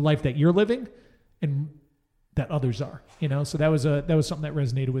 the life that you're living and that others are, So that was something that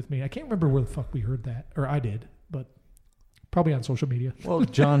resonated with me. I can't remember where the fuck we heard that, or I did, but probably on social media. Well,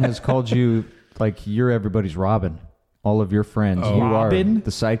 John has called you like you're everybody's Robin. All of your friends. You Robin? are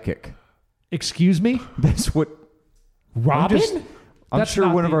the sidekick. Excuse me? That's what Robin? I'm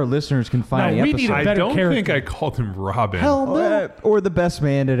sure one of our listeners can find the we need episode. a better I don't character. think I called him Robin. Hell no. Or the best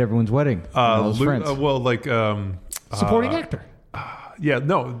man at everyone's wedding. Supporting actor. Yeah,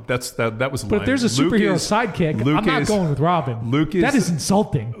 no, that was. But if there's a superhero sidekick, I'm not going with Robin. That is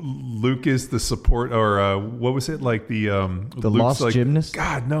insulting. Luke is the support, or what was it like the Luke's lost gymnast?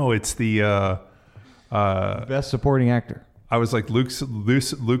 God, no, it's the best supporting actor. I was like Luke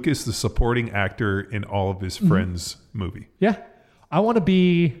is the supporting actor in all of his friends' movie. Yeah. I want to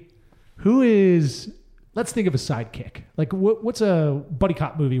be, let's think of a sidekick. Like what's a buddy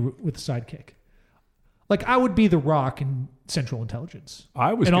cop movie with a sidekick? Like I would be The Rock in Central Intelligence.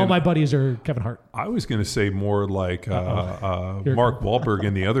 All my buddies are Kevin Hart. I was going to say more like Mark Wahlberg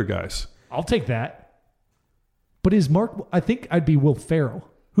and the other guys. I'll take that. But I think I'd be Will Ferrell.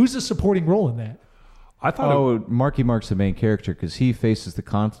 Who's the supporting role in that? I thought Marky Mark's the main character because he faces the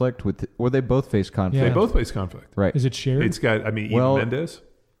conflict or they both face conflict. Yeah. They both face conflict. Right. Is it shared? It's got, Eva Mendes.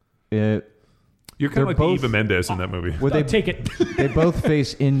 You're kind of like the Eva Mendes in that movie. Well, take it. They both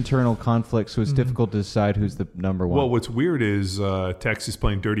face internal conflict, so it's difficult to decide who's the number one. Well, what's weird is Tex is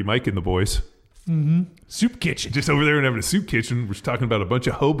playing Dirty Mike in The Boys. Mm-hmm. Soup kitchen. Just over there and having a soup kitchen. We're talking about a bunch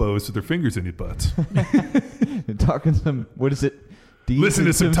of hobos with their fingers in your butts. Talking some, what is it? Listen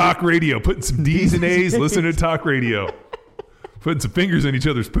to some talk radio. Putting some D's and A's. Listen to talk radio. Putting some fingers in each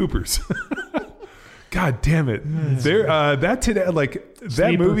other's poopers. God damn it!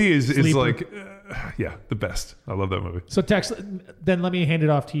 That movie is like, the best. I love that movie. So Tex, then let me hand it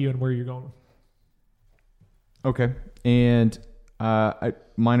off to you and where you're going. Okay, and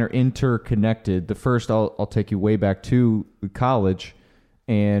mine are interconnected. The first, I'll take you way back to college,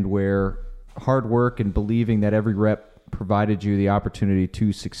 and where hard work and believing that every rep provided you the opportunity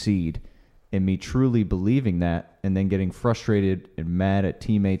to succeed, and me truly believing that, and then getting frustrated and mad at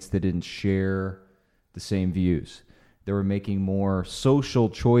teammates that didn't share the same views. They were making more social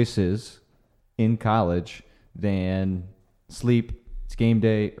choices in college than sleep, it's game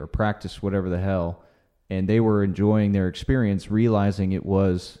day, or practice, whatever the hell, and they were enjoying their experience, realizing it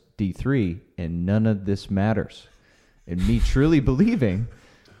was D3 and none of this matters. And me truly believing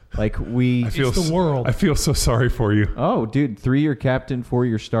it's the world. I feel so sorry for you. Oh, dude, 3-year captain,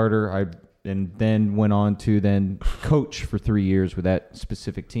 4-year starter. And then went on to then coach for 3 years with that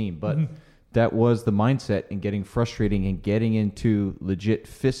specific team. But that was the mindset, and getting frustrating and getting into legit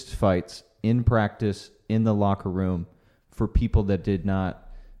fist fights in practice, in the locker room, for people that did not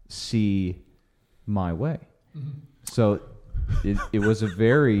see my way. Mm-hmm. So it was a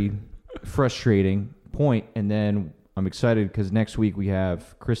very frustrating point. And then I'm excited because next week we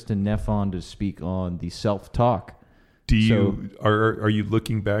have Kristen Neff on to speak on the self-talk. Are you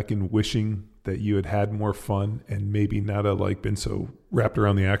looking back and wishing that you had more fun and maybe not have been so wrapped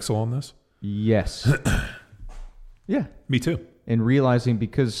around the axle on this? Yes. Yeah. Me too. And realizing,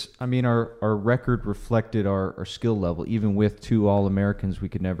 because our record reflected our skill level. Even with 2 All-Americans, we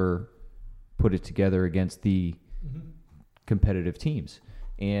could never put it together against the competitive teams.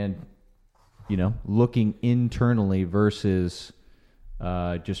 And looking internally versus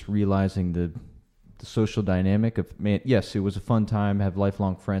just realizing the social dynamic of, man, yes, it was a fun time, have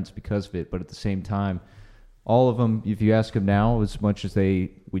lifelong friends because of it, but at the same time, all of them, if you ask them now, as much as we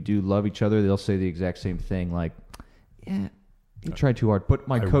do love each other, they'll say the exact same thing, like, yeah, you tried too hard. But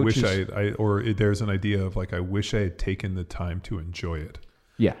my coaches... or there's an idea of I wish I had taken the time to enjoy it.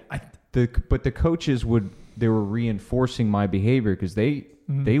 Yeah. But the coaches they were reinforcing my behavior because they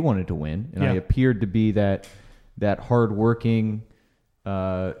wanted to win, and I appeared to be that hardworking,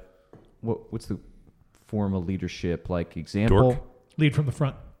 what's the form of leadership, example? Dork? Lead from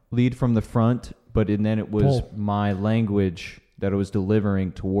the front. But then it was my language that I was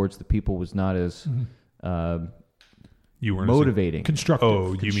delivering towards the people was not as you weren't motivating, constructive.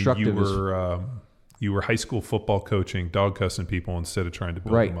 Oh, you mean you were high school football coaching, dog cussing people instead of trying to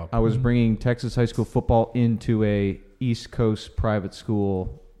build them up. I was bringing Texas high school football into a East Coast private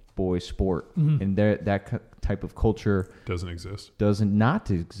school boys sport, and that type of culture doesn't exist. Doesn't not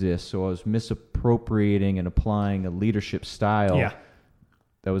exist. So I was misappropriating and applying a leadership style. Yeah.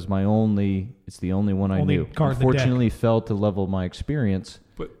 That was it's the only one I knew. Unfortunately, fell to level of my experience.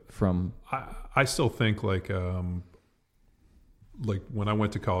 But I still think when I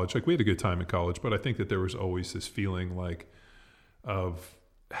went to college, we had a good time in college, but I think that there was always this feeling of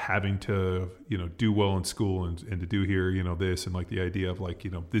having to, do well in school and to do here, this, and the idea of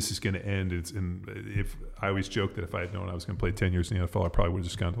this is going to end. If I always joke that if I had known I was going to play 10 years in the NFL, I probably would have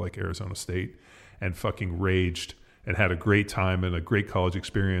just gone to Arizona State and fucking raged and had a great time and a great college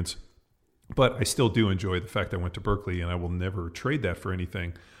experience. But I still do enjoy the fact that I went to Berkeley, and I will never trade that for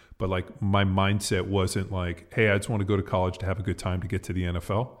anything. But my mindset wasn't hey, I just want to go to college to have a good time to get to the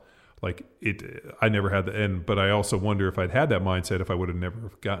NFL. I never had the end, but I also wonder if I'd had that mindset, if I would have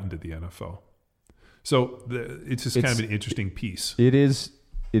never gotten to the NFL. So it's kind of an interesting piece. It is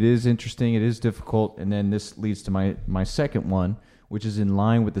interesting. It is difficult. And then this leads to my second one, which is in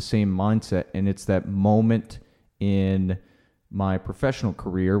line with the same mindset. And it's that moment in my professional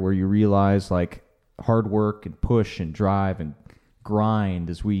career where you realize hard work and push and drive and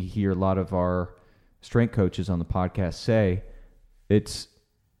grind, as we hear a lot of our strength coaches on the podcast say,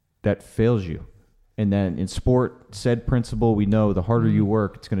 that fails you. And then in sport, said principle, we know the harder you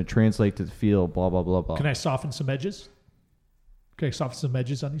work, it's going to translate to the field, blah, blah, blah, blah. Can I soften some edges? On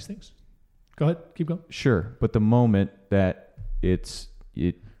these things? Go ahead. Keep going. Sure. But the moment that it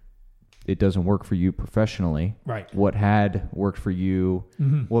doesn't work for you professionally, right? What had worked for you,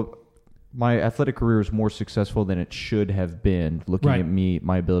 my athletic career was more successful than it should have been, looking at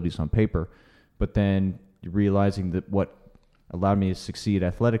my abilities on paper. But then realizing that what allowed me to succeed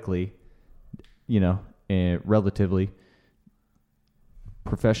athletically, and relatively,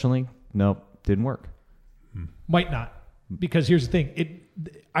 professionally, nope, didn't work. Might not, because here's the thing.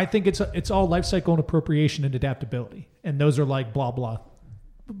 I think it's all life cycle and appropriation and adaptability, and those are blah blah.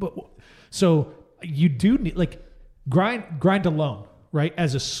 But so you do need grind alone, right?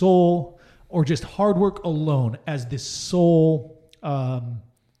 As a soul, or just hard work alone as this sole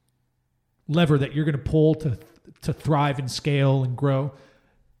lever that you're going to pull to thrive and scale and grow,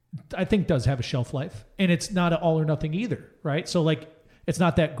 I think does have a shelf life. And it's not an all or nothing either, right? So it's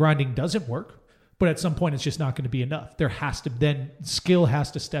not that grinding doesn't work, but at some point it's just not going to be enough. Skill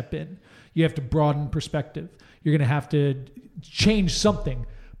has to step in. You have to broaden perspective. You're going to have to change something.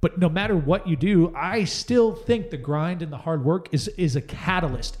 But no matter what you do, I still think the grind and the hard work is a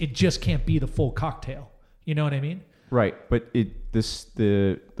catalyst. It just can't be the full cocktail. You know what I mean? Right. But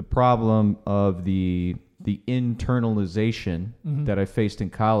the problem of the internalization that I faced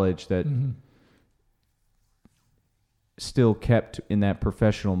in college that still kept in that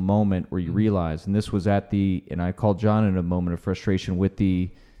professional moment where you realize, and this was and I called John in a moment of frustration with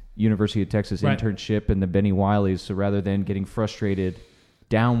the University of Texas internship and the Benny Wileys. So rather than getting frustrated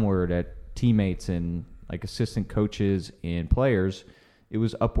downward at teammates and assistant coaches and players, it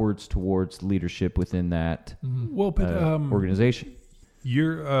was upwards towards leadership within that organization.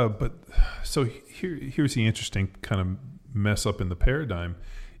 So here's the interesting kind of mess up in the paradigm.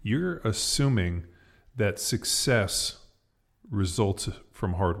 You're assuming that success results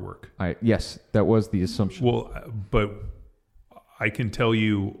from hard work. Yes, that was the assumption. Well, but I can tell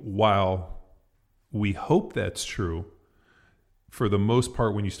you, while we hope that's true, for the most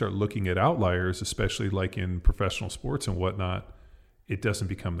part, when you start looking at outliers, especially like in professional sports and whatnot, it doesn't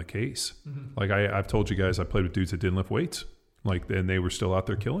become the case. Mm-hmm. Like I've told you guys, I played with dudes that didn't lift weights, and they were still out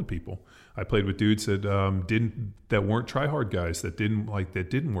there killing people. I played with dudes that that weren't try hard guys, that didn't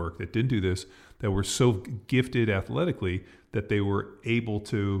work, that didn't do this, that were so gifted athletically that they were able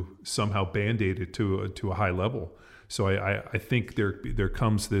to somehow band-aid it to a high level. So I think there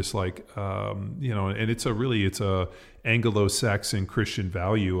comes this and it's a Anglo-Saxon Christian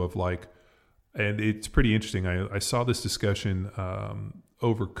value of and it's pretty interesting. I saw this discussion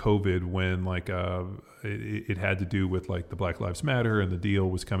over COVID when it had to do with the Black Lives Matter and the deal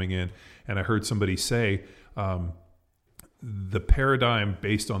was coming in, and I heard somebody say the paradigm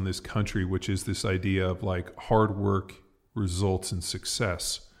based on this country, which is this idea of hard work results in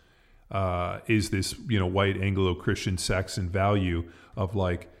success. Is this, white Anglo-Christian Saxon value of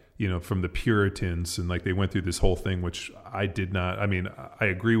from the Puritans, and they went through this whole thing, which I did not. I mean, I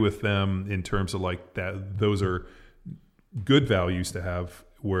agree with them in terms of that those are good values to have,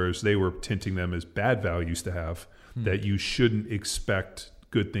 whereas they were tinting them as bad values to have, that you shouldn't expect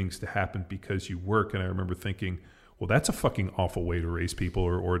good things to happen because you work. And I remember thinking, well, that's a fucking awful way to raise people,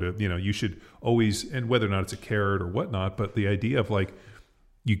 or to, you should always, and whether or not it's a carrot or whatnot, but the idea of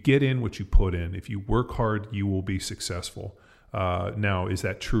you get in what you put in. If you work hard, you will be successful. Now, is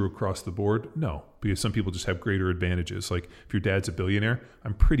that true across the board? No, because some people just have greater advantages. If your dad's a billionaire,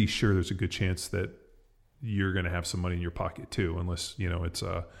 I'm pretty sure there's a good chance that you're going to have some money in your pocket too, unless, it's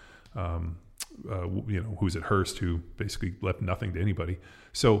who's at Hearst, who basically left nothing to anybody.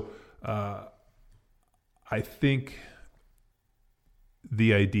 So I think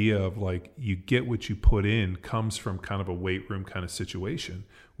the idea of you get what you put in comes from kind of a weight room kind of situation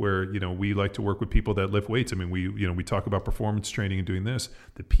where, we like to work with people that lift weights. I mean, we talk about performance training and doing this.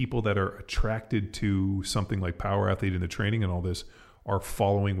 The people that are attracted to something like Power Athlete and the training and all this are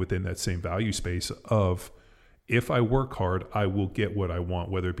following within that same value space of, if I work hard, I will get what I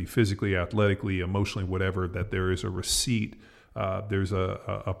want, whether it be physically, athletically, emotionally, whatever, that there is a receipt. There's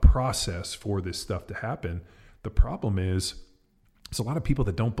a process for this stuff to happen. The problem is, there's a lot of people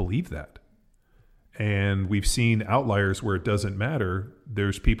that don't believe that. And we've seen outliers where it doesn't matter.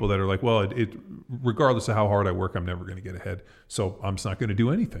 There's people that are like, well, it regardless of how hard I work, I'm never going to get ahead. So I'm just not going to do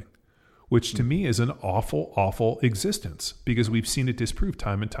anything, which to me is an awful, awful existence, because we've seen it disproved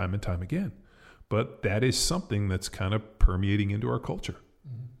time and time and time again. But that is something that's kind of permeating into our culture.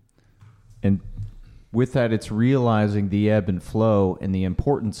 And with that, it's realizing the ebb and flow and the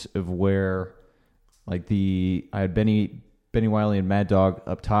importance of where, I had Benny Wiley and Mad Dog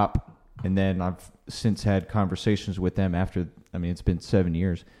up top, and then I've since had conversations with them after. I mean, it's been 7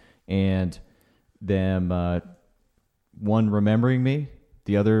 years, and them one remembering me,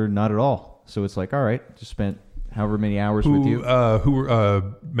 the other not at all. So it's all right, just spent however many hours with you.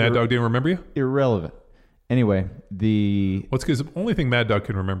 Mad Dog didn't remember you? Irrelevant. Anyway, it's because the only thing Mad Dog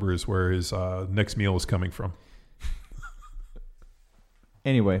can remember is where his next meal is coming from.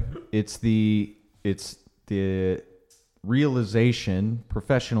 Anyway, it's the realization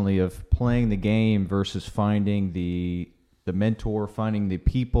professionally of playing the game versus finding the mentor, finding the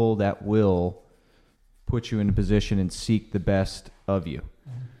people that will put you in a position and seek the best of you.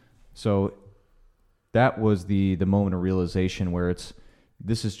 So that was the moment of realization where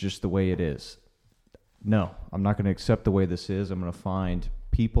this is just the way it is. No, I'm not going to accept the way this is. I'm going to find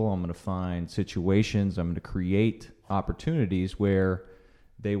people. I'm going to find situations. I'm going to create opportunities where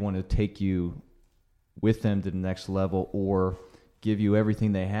they want to take you with them to the next level or give you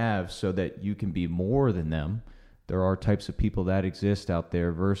everything they have so that you can be more than them. There are types of people that exist out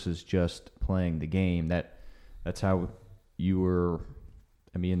there versus just playing the game. That's how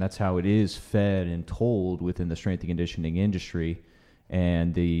that's how it is fed and told within the strength and conditioning industry.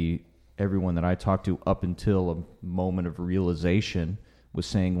 And everyone that I talked to up until a moment of realization was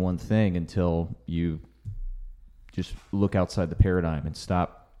saying one thing until you just look outside the paradigm and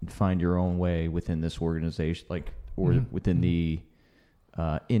stop and find your own way within this organization, within the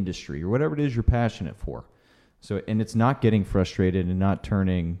industry or whatever it is you're passionate for. So, and it's not getting frustrated and not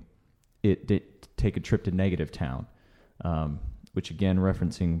turning it take a trip to negative town, which again,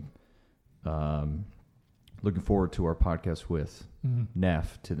 referencing, looking forward to our podcast with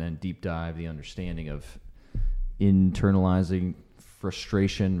Neff to then deep dive the understanding of internalizing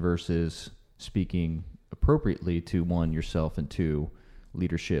frustration versus speaking appropriately to one, yourself, and two,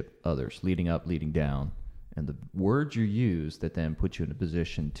 leadership, others, leading up, leading down, and the words you use that then put you in a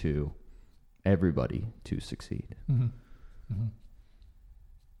position to everybody to succeed. I'm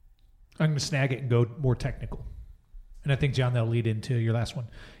going to snag it and go more technical. and I think, John, that'll lead into your last one,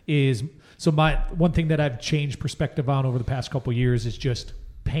 is so my one thing that I've changed perspective on over the past couple of years is just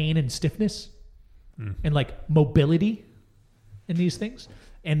pain and stiffness and like mobility in these things,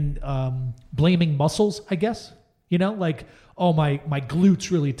 and blaming muscles, I guess. You know, like, oh, my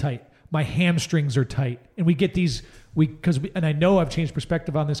glutes really tight, my hamstrings are tight, and we get these and I know I've changed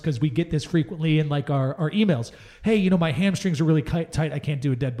perspective on this because we get this frequently in like our emails. Hey, you know, my hamstrings are really tight, I can't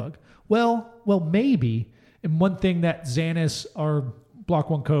do a dead bug. Well, maybe. And one thing that Xanis, our Block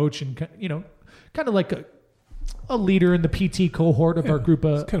 1 coach, and, you know, kind of like a leader in the PT cohort of our group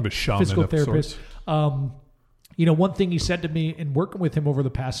of kind of a shaman physical of therapists. You know, one thing he said to me in working with him over the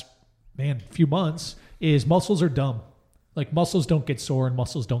past, few months is muscles are dumb. Like, muscles don't get sore and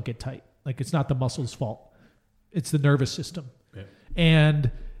muscles don't get tight. Like, it's not the muscle's fault. It's the nervous system. Yeah.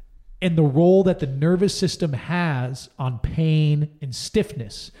 And the role that the nervous system has on pain and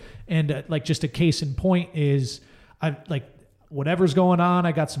stiffness. And like, just a case in point is, I like, whatever's going on,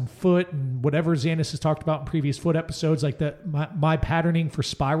 I got some foot, and whatever Xanis has talked about in previous foot episodes, like my patterning for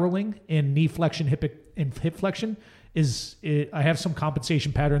spiraling in knee flexion, hip flexion I have some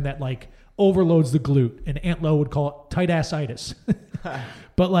compensation pattern that like overloads the glute, and Aunt Lo would call it tight assitis.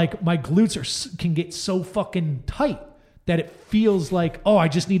 But like, my glutes can get so fucking tight that it feels like, oh, I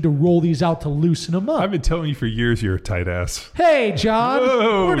just need to roll these out to loosen them up. I've been telling you for years you're a tight ass. Hey, John,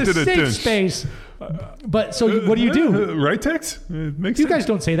 Whoa, we're in a safe space. But so what do you do? Right, Tex? It makes you sense. guys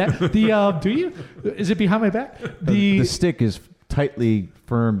don't say that. Do you? Is it behind my back? The stick is tightly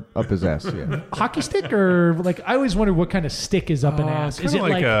firm up his ass. Yeah. Hockey stick, or like, I always wonder what kind of stick is up an ass. Is it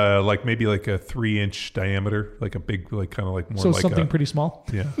like maybe like a 3-inch diameter, like a big, like kind of like more, so like something pretty small?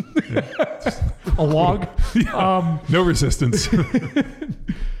 Yeah. A log. Yeah. No resistance.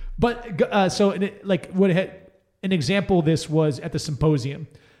 But an example of this was at the symposium.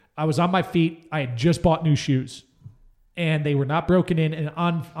 I was on my feet. I had just bought new shoes, and they were not broken in, and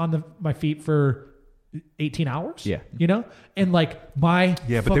on my feet for 18 hours. Yeah. You know? And like, but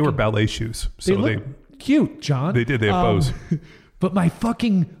they were ballet shoes. So they look cute, John. They did. They have bows. But my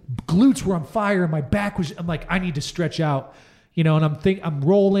fucking glutes were on fire, and my back I'm like, I need to stretch out, you know, and I'm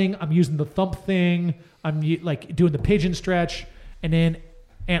rolling, I'm using the thump thing, I'm like doing the pigeon stretch, and then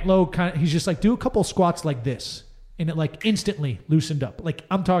Aunt Lo he's just like, do a couple squats like this, and it like instantly loosened up. Like,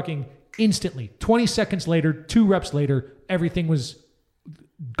 I'm talking instantly. 20 seconds later, 2 reps later, everything was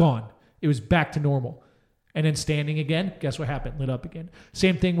gone. It was back to normal. And then standing again, guess what happened? Lit up again.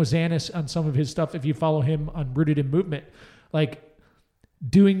 Same thing with Xanis on some of his stuff. If you follow him on Rooted in Movement, like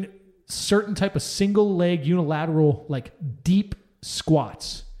doing certain type of single leg unilateral, like deep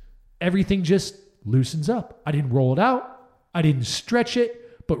squats, everything just loosens up. I didn't roll it out. I didn't stretch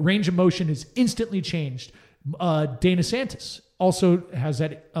it, but range of motion is instantly changed. Dana Santis also has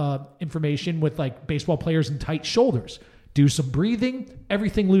that information with like baseball players and tight shoulders. Do some breathing,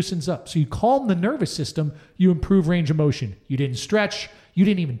 everything loosens up. So you calm the nervous system, you improve range of motion. You didn't stretch, you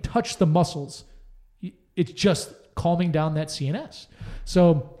didn't even touch the muscles. It's just calming down that CNS.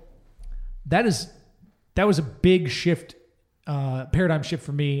 So that was a big shift, paradigm shift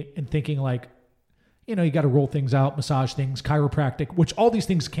for me in thinking like, you know, you got to roll things out, massage things, chiropractic, which all these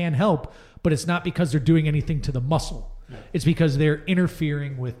things can help, but it's not because they're doing anything to the muscle. It's because they're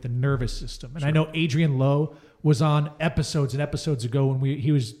interfering with the nervous system. And I know Adrian Lowe was on episodes and episodes ago when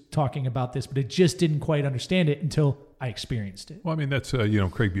he was talking about this, but it just didn't quite understand it until I experienced it. Well, I mean, that's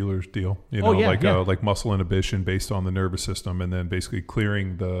Craig Bueller's deal. You know, like muscle inhibition based on the nervous system, and then basically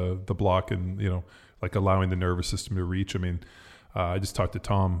clearing the block, and like allowing the nervous system to reach. I mean, I just talked to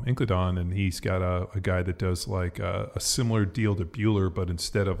Tom Incledon, and he's got a guy that does like a similar deal to Bueller, but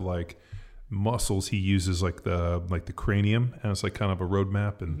instead of like muscles, he uses like the cranium as like kind of a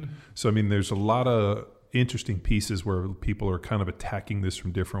roadmap. And so, I mean, there's a lot of interesting pieces where people are kind of attacking this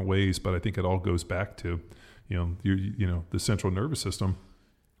from different ways, but I think it all goes back to, the central nervous system,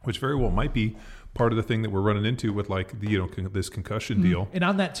 which very well might be part of the thing that we're running into with like this concussion deal. And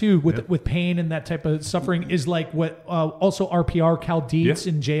on that too, with pain and that type of suffering is like what also RPR Cal Dietz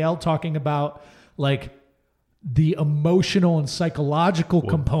and JL talking about, like the emotional and psychological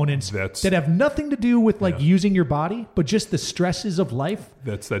components that have nothing to do with like using your body, but just the stresses of life.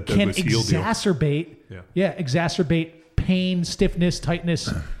 That's that can Douglas Heel exacerbate. Deal. Exacerbate pain, stiffness,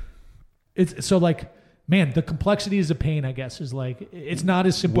 tightness. It's so like man, the complexities of pain, I guess, is like, it's not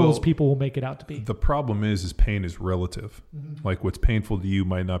as simple as people will make it out to be. The problem is pain is relative. Like what's painful to you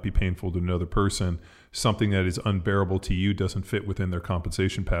might not be painful to another person. Something that is unbearable to you doesn't fit within their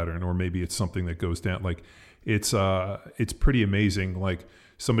compensation pattern, or maybe it's something that goes down. Like it's pretty amazing. Like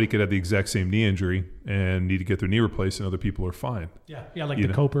somebody could have the exact same knee injury and need to get their knee replaced, and other people are fine. Yeah, like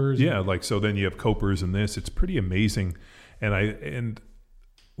the Copers. Yeah, like so then you have Copers and this. It's pretty amazing. And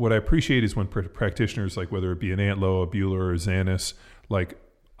what I appreciate is when practitioners, like whether it be an Antlo, a Bueller, or a Zanis, like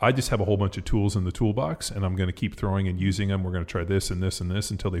I just have a whole bunch of tools in the toolbox, and I'm going to keep throwing and using them. We're going to try this and this and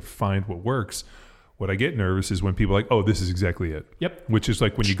this until they find what works. What I get nervous is when people are like, oh, this is exactly it. Yep. Which is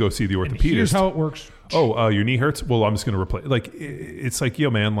like when you go see the orthopedist. And here's how it works. Oh, your knee hurts? Well, I'm just going to replace. Like, it's like, yo,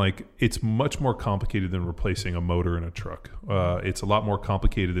 man, like it's much more complicated than replacing a motor in a truck. It's a lot more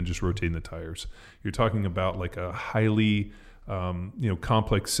complicated than just rotating the tires. You're talking about like a highly,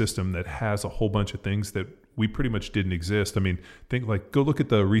 complex system that has a whole bunch of things that we pretty much didn't exist. I mean, go look at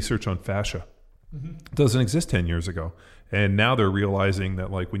the research on fascia. It doesn't exist 10 years ago. And now they're realizing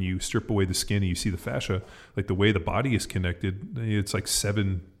that like when you strip away the skin and you see the fascia, like the way the body is connected, it's like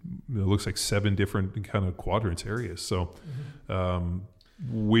it looks like 7 different kind of quadrants areas. So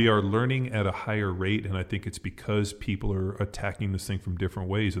we are learning at a higher rate. And I think it's because people are attacking this thing from different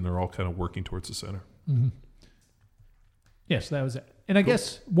ways, and they're all kind of working towards the center. Mm-hmm. Yes, that was it. And I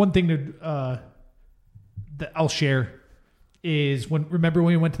guess one thing that I'll share is remember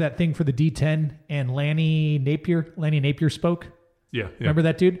when we went to that thing for the D10 and Lanny Napier spoke? Yeah. Remember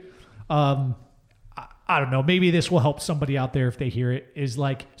that dude? I don't know. Maybe this will help somebody out there if they hear it. Is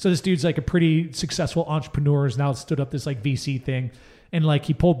like, so this dude's like a pretty successful entrepreneur, has now stood up this like VC thing. And like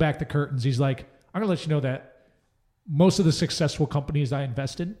he pulled back the curtains. He's like, I'm going to let you know that most of the successful companies I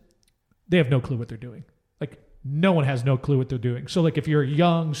invest in, they have no clue what they're doing. Like no one has no clue what they're doing. So like if you're a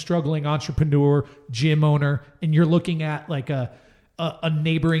young, struggling entrepreneur, gym owner, and you're looking at like a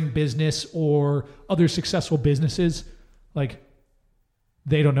neighboring business or other successful businesses, like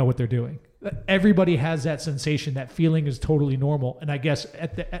they don't know what they're doing. Everybody has that sensation. That feeling is totally normal. And I guess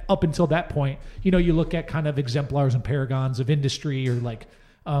up until that point, you look at kind of exemplars and paragons of industry, or like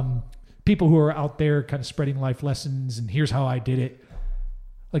people who are out there kind of spreading life lessons and here's how I did it.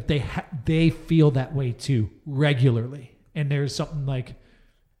 Like they feel that way too regularly. And there's something like,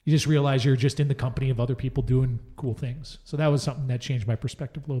 you just realize you're just in the company of other people doing cool things. So that was something that changed my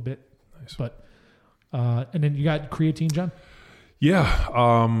perspective a little bit. Nice. But, and then you got creatine, John?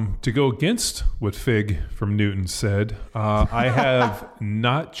 Yeah. To go against what Fig from Newton said, I have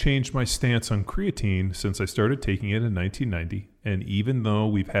not changed my stance on creatine since I started taking it in 1990. And even though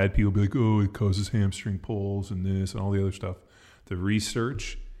we've had people be like, oh, it causes hamstring pulls and this and all the other stuff, the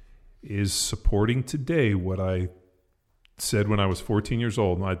research is supporting today what I said when I was 14 years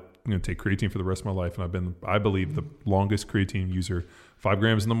old. I'm going to take creatine for the rest of my life. And I've been, I believe, the longest creatine user. 5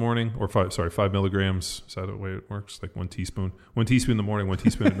 grams in the morning, or 5 milligrams. Is that the way it works? Like 1 teaspoon. 1 teaspoon in the morning, 1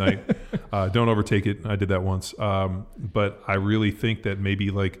 teaspoon at night. Don't overtake it. I did that once. But I really think that maybe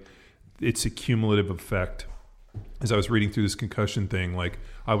like it's a cumulative effect. As I was reading through this concussion thing, like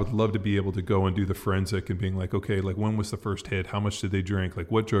I would love to be able to go and do the forensic and being like, okay, like when was the first hit? How much did they drink?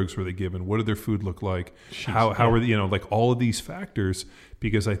 Like what drugs were they given? What did their food look like? How were they, like all of these factors?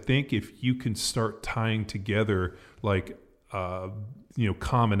 Because I think if you can start tying together like,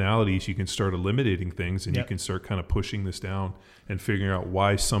 commonalities, you can start eliminating things, and you can start kind of pushing this down and figuring out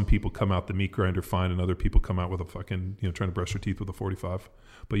why some people come out the meat grinder fine and other people come out with a fucking, trying to brush their teeth with a 45.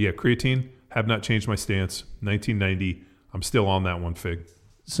 But yeah, creatine, have not changed my stance. 1990, I'm still on that one, Fig.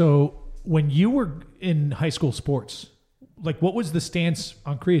 So when you were in high school sports, like what was the stance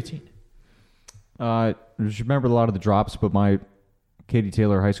on creatine? I just remember a lot of the drops, but my Katie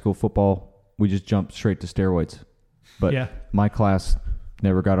Taylor high school football, we just jumped straight to steroids. But my class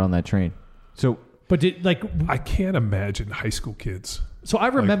never got on that train. So, but I can't imagine high school kids. So I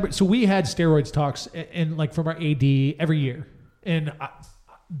remember, so we had steroids talks and like from our AD every year. And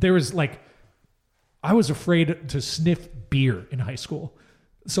there was like, I was afraid to sniff beer in high school.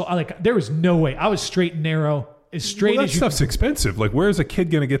 So there was no way. I was straight and narrow, as straight as you. That stuff's expensive. Like, where's a kid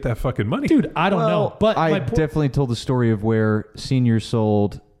going to get that fucking money? Dude, I don't know. But I definitely told the story of where seniors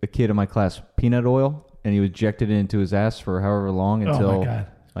sold a kid in my class peanut oil, and he injected it into his ass for however long until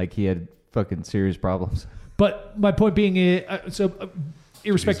like he had fucking serious problems. But my point being,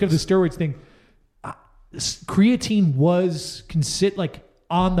 irrespective of the steroids thing, creatine was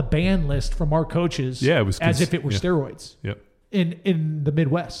on the ban list from our coaches. Yeah, it was as if it were steroids. Yep. In the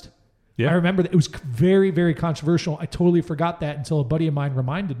Midwest. Yeah. I remember that it was very, very controversial. I totally forgot that until a buddy of mine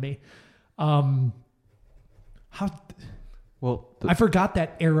reminded me. Well, I forgot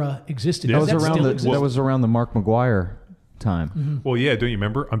that era existed. Yeah. Does that still was exist? around the Mark McGuire time. Well, yeah, don't you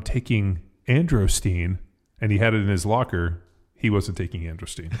remember? I'm taking Androstein, and he had it in his locker. He wasn't taking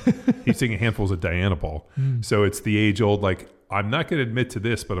Androstein. He's taking handfuls of Dianabol. So it's the age-old, like, I'm not going to admit to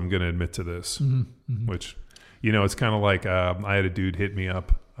this, but I'm going to admit to this. Which, it's kind of like I had a dude hit me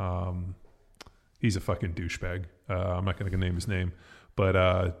up. He's a fucking douchebag. I'm not going to name his name.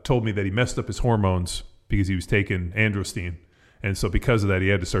 But told me that he messed up his hormones because he was taking Androstein. And so because of that, he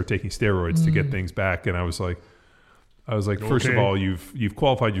had to start taking steroids to get things back. And I was like, first of all, you've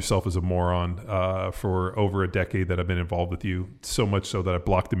qualified yourself as a moron for over a decade that I've been involved with you. So much so that I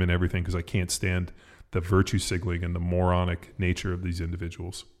blocked him in everything because I can't stand the virtue signaling and the moronic nature of these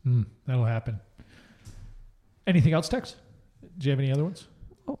individuals. That'll happen. Anything else, Tex? Do you have any other ones?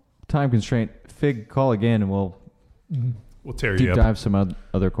 Time constraint. Fig, call again, and we'll Tear deep you up. dive some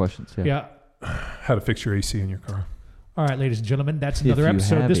other questions. Yeah. How to fix your AC in your car. All right, ladies and gentlemen, that's If another you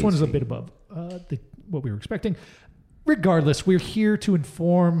episode. have This one is a AC. bit above what we were expecting. Regardless, we're here to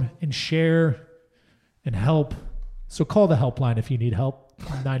inform and share and help. So call the helpline if you need help.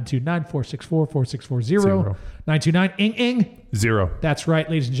 929-464-4640. 929-ing-ing. 0. That's right,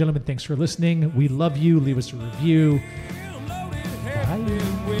 ladies and gentlemen. Thanks for listening. We love you. Leave us a review.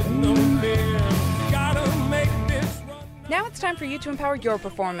 Now it's time for you to empower your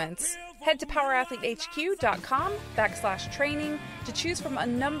performance. Head to powerathletehq.com/training to choose from a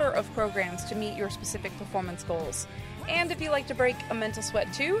number of programs to meet your specific performance goals. And if you like to break a mental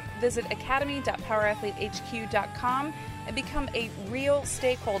sweat too, visit academy.powerathletehq.com and become a real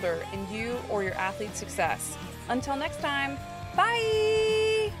stakeholder in you or your athlete's success. Until next time, bye!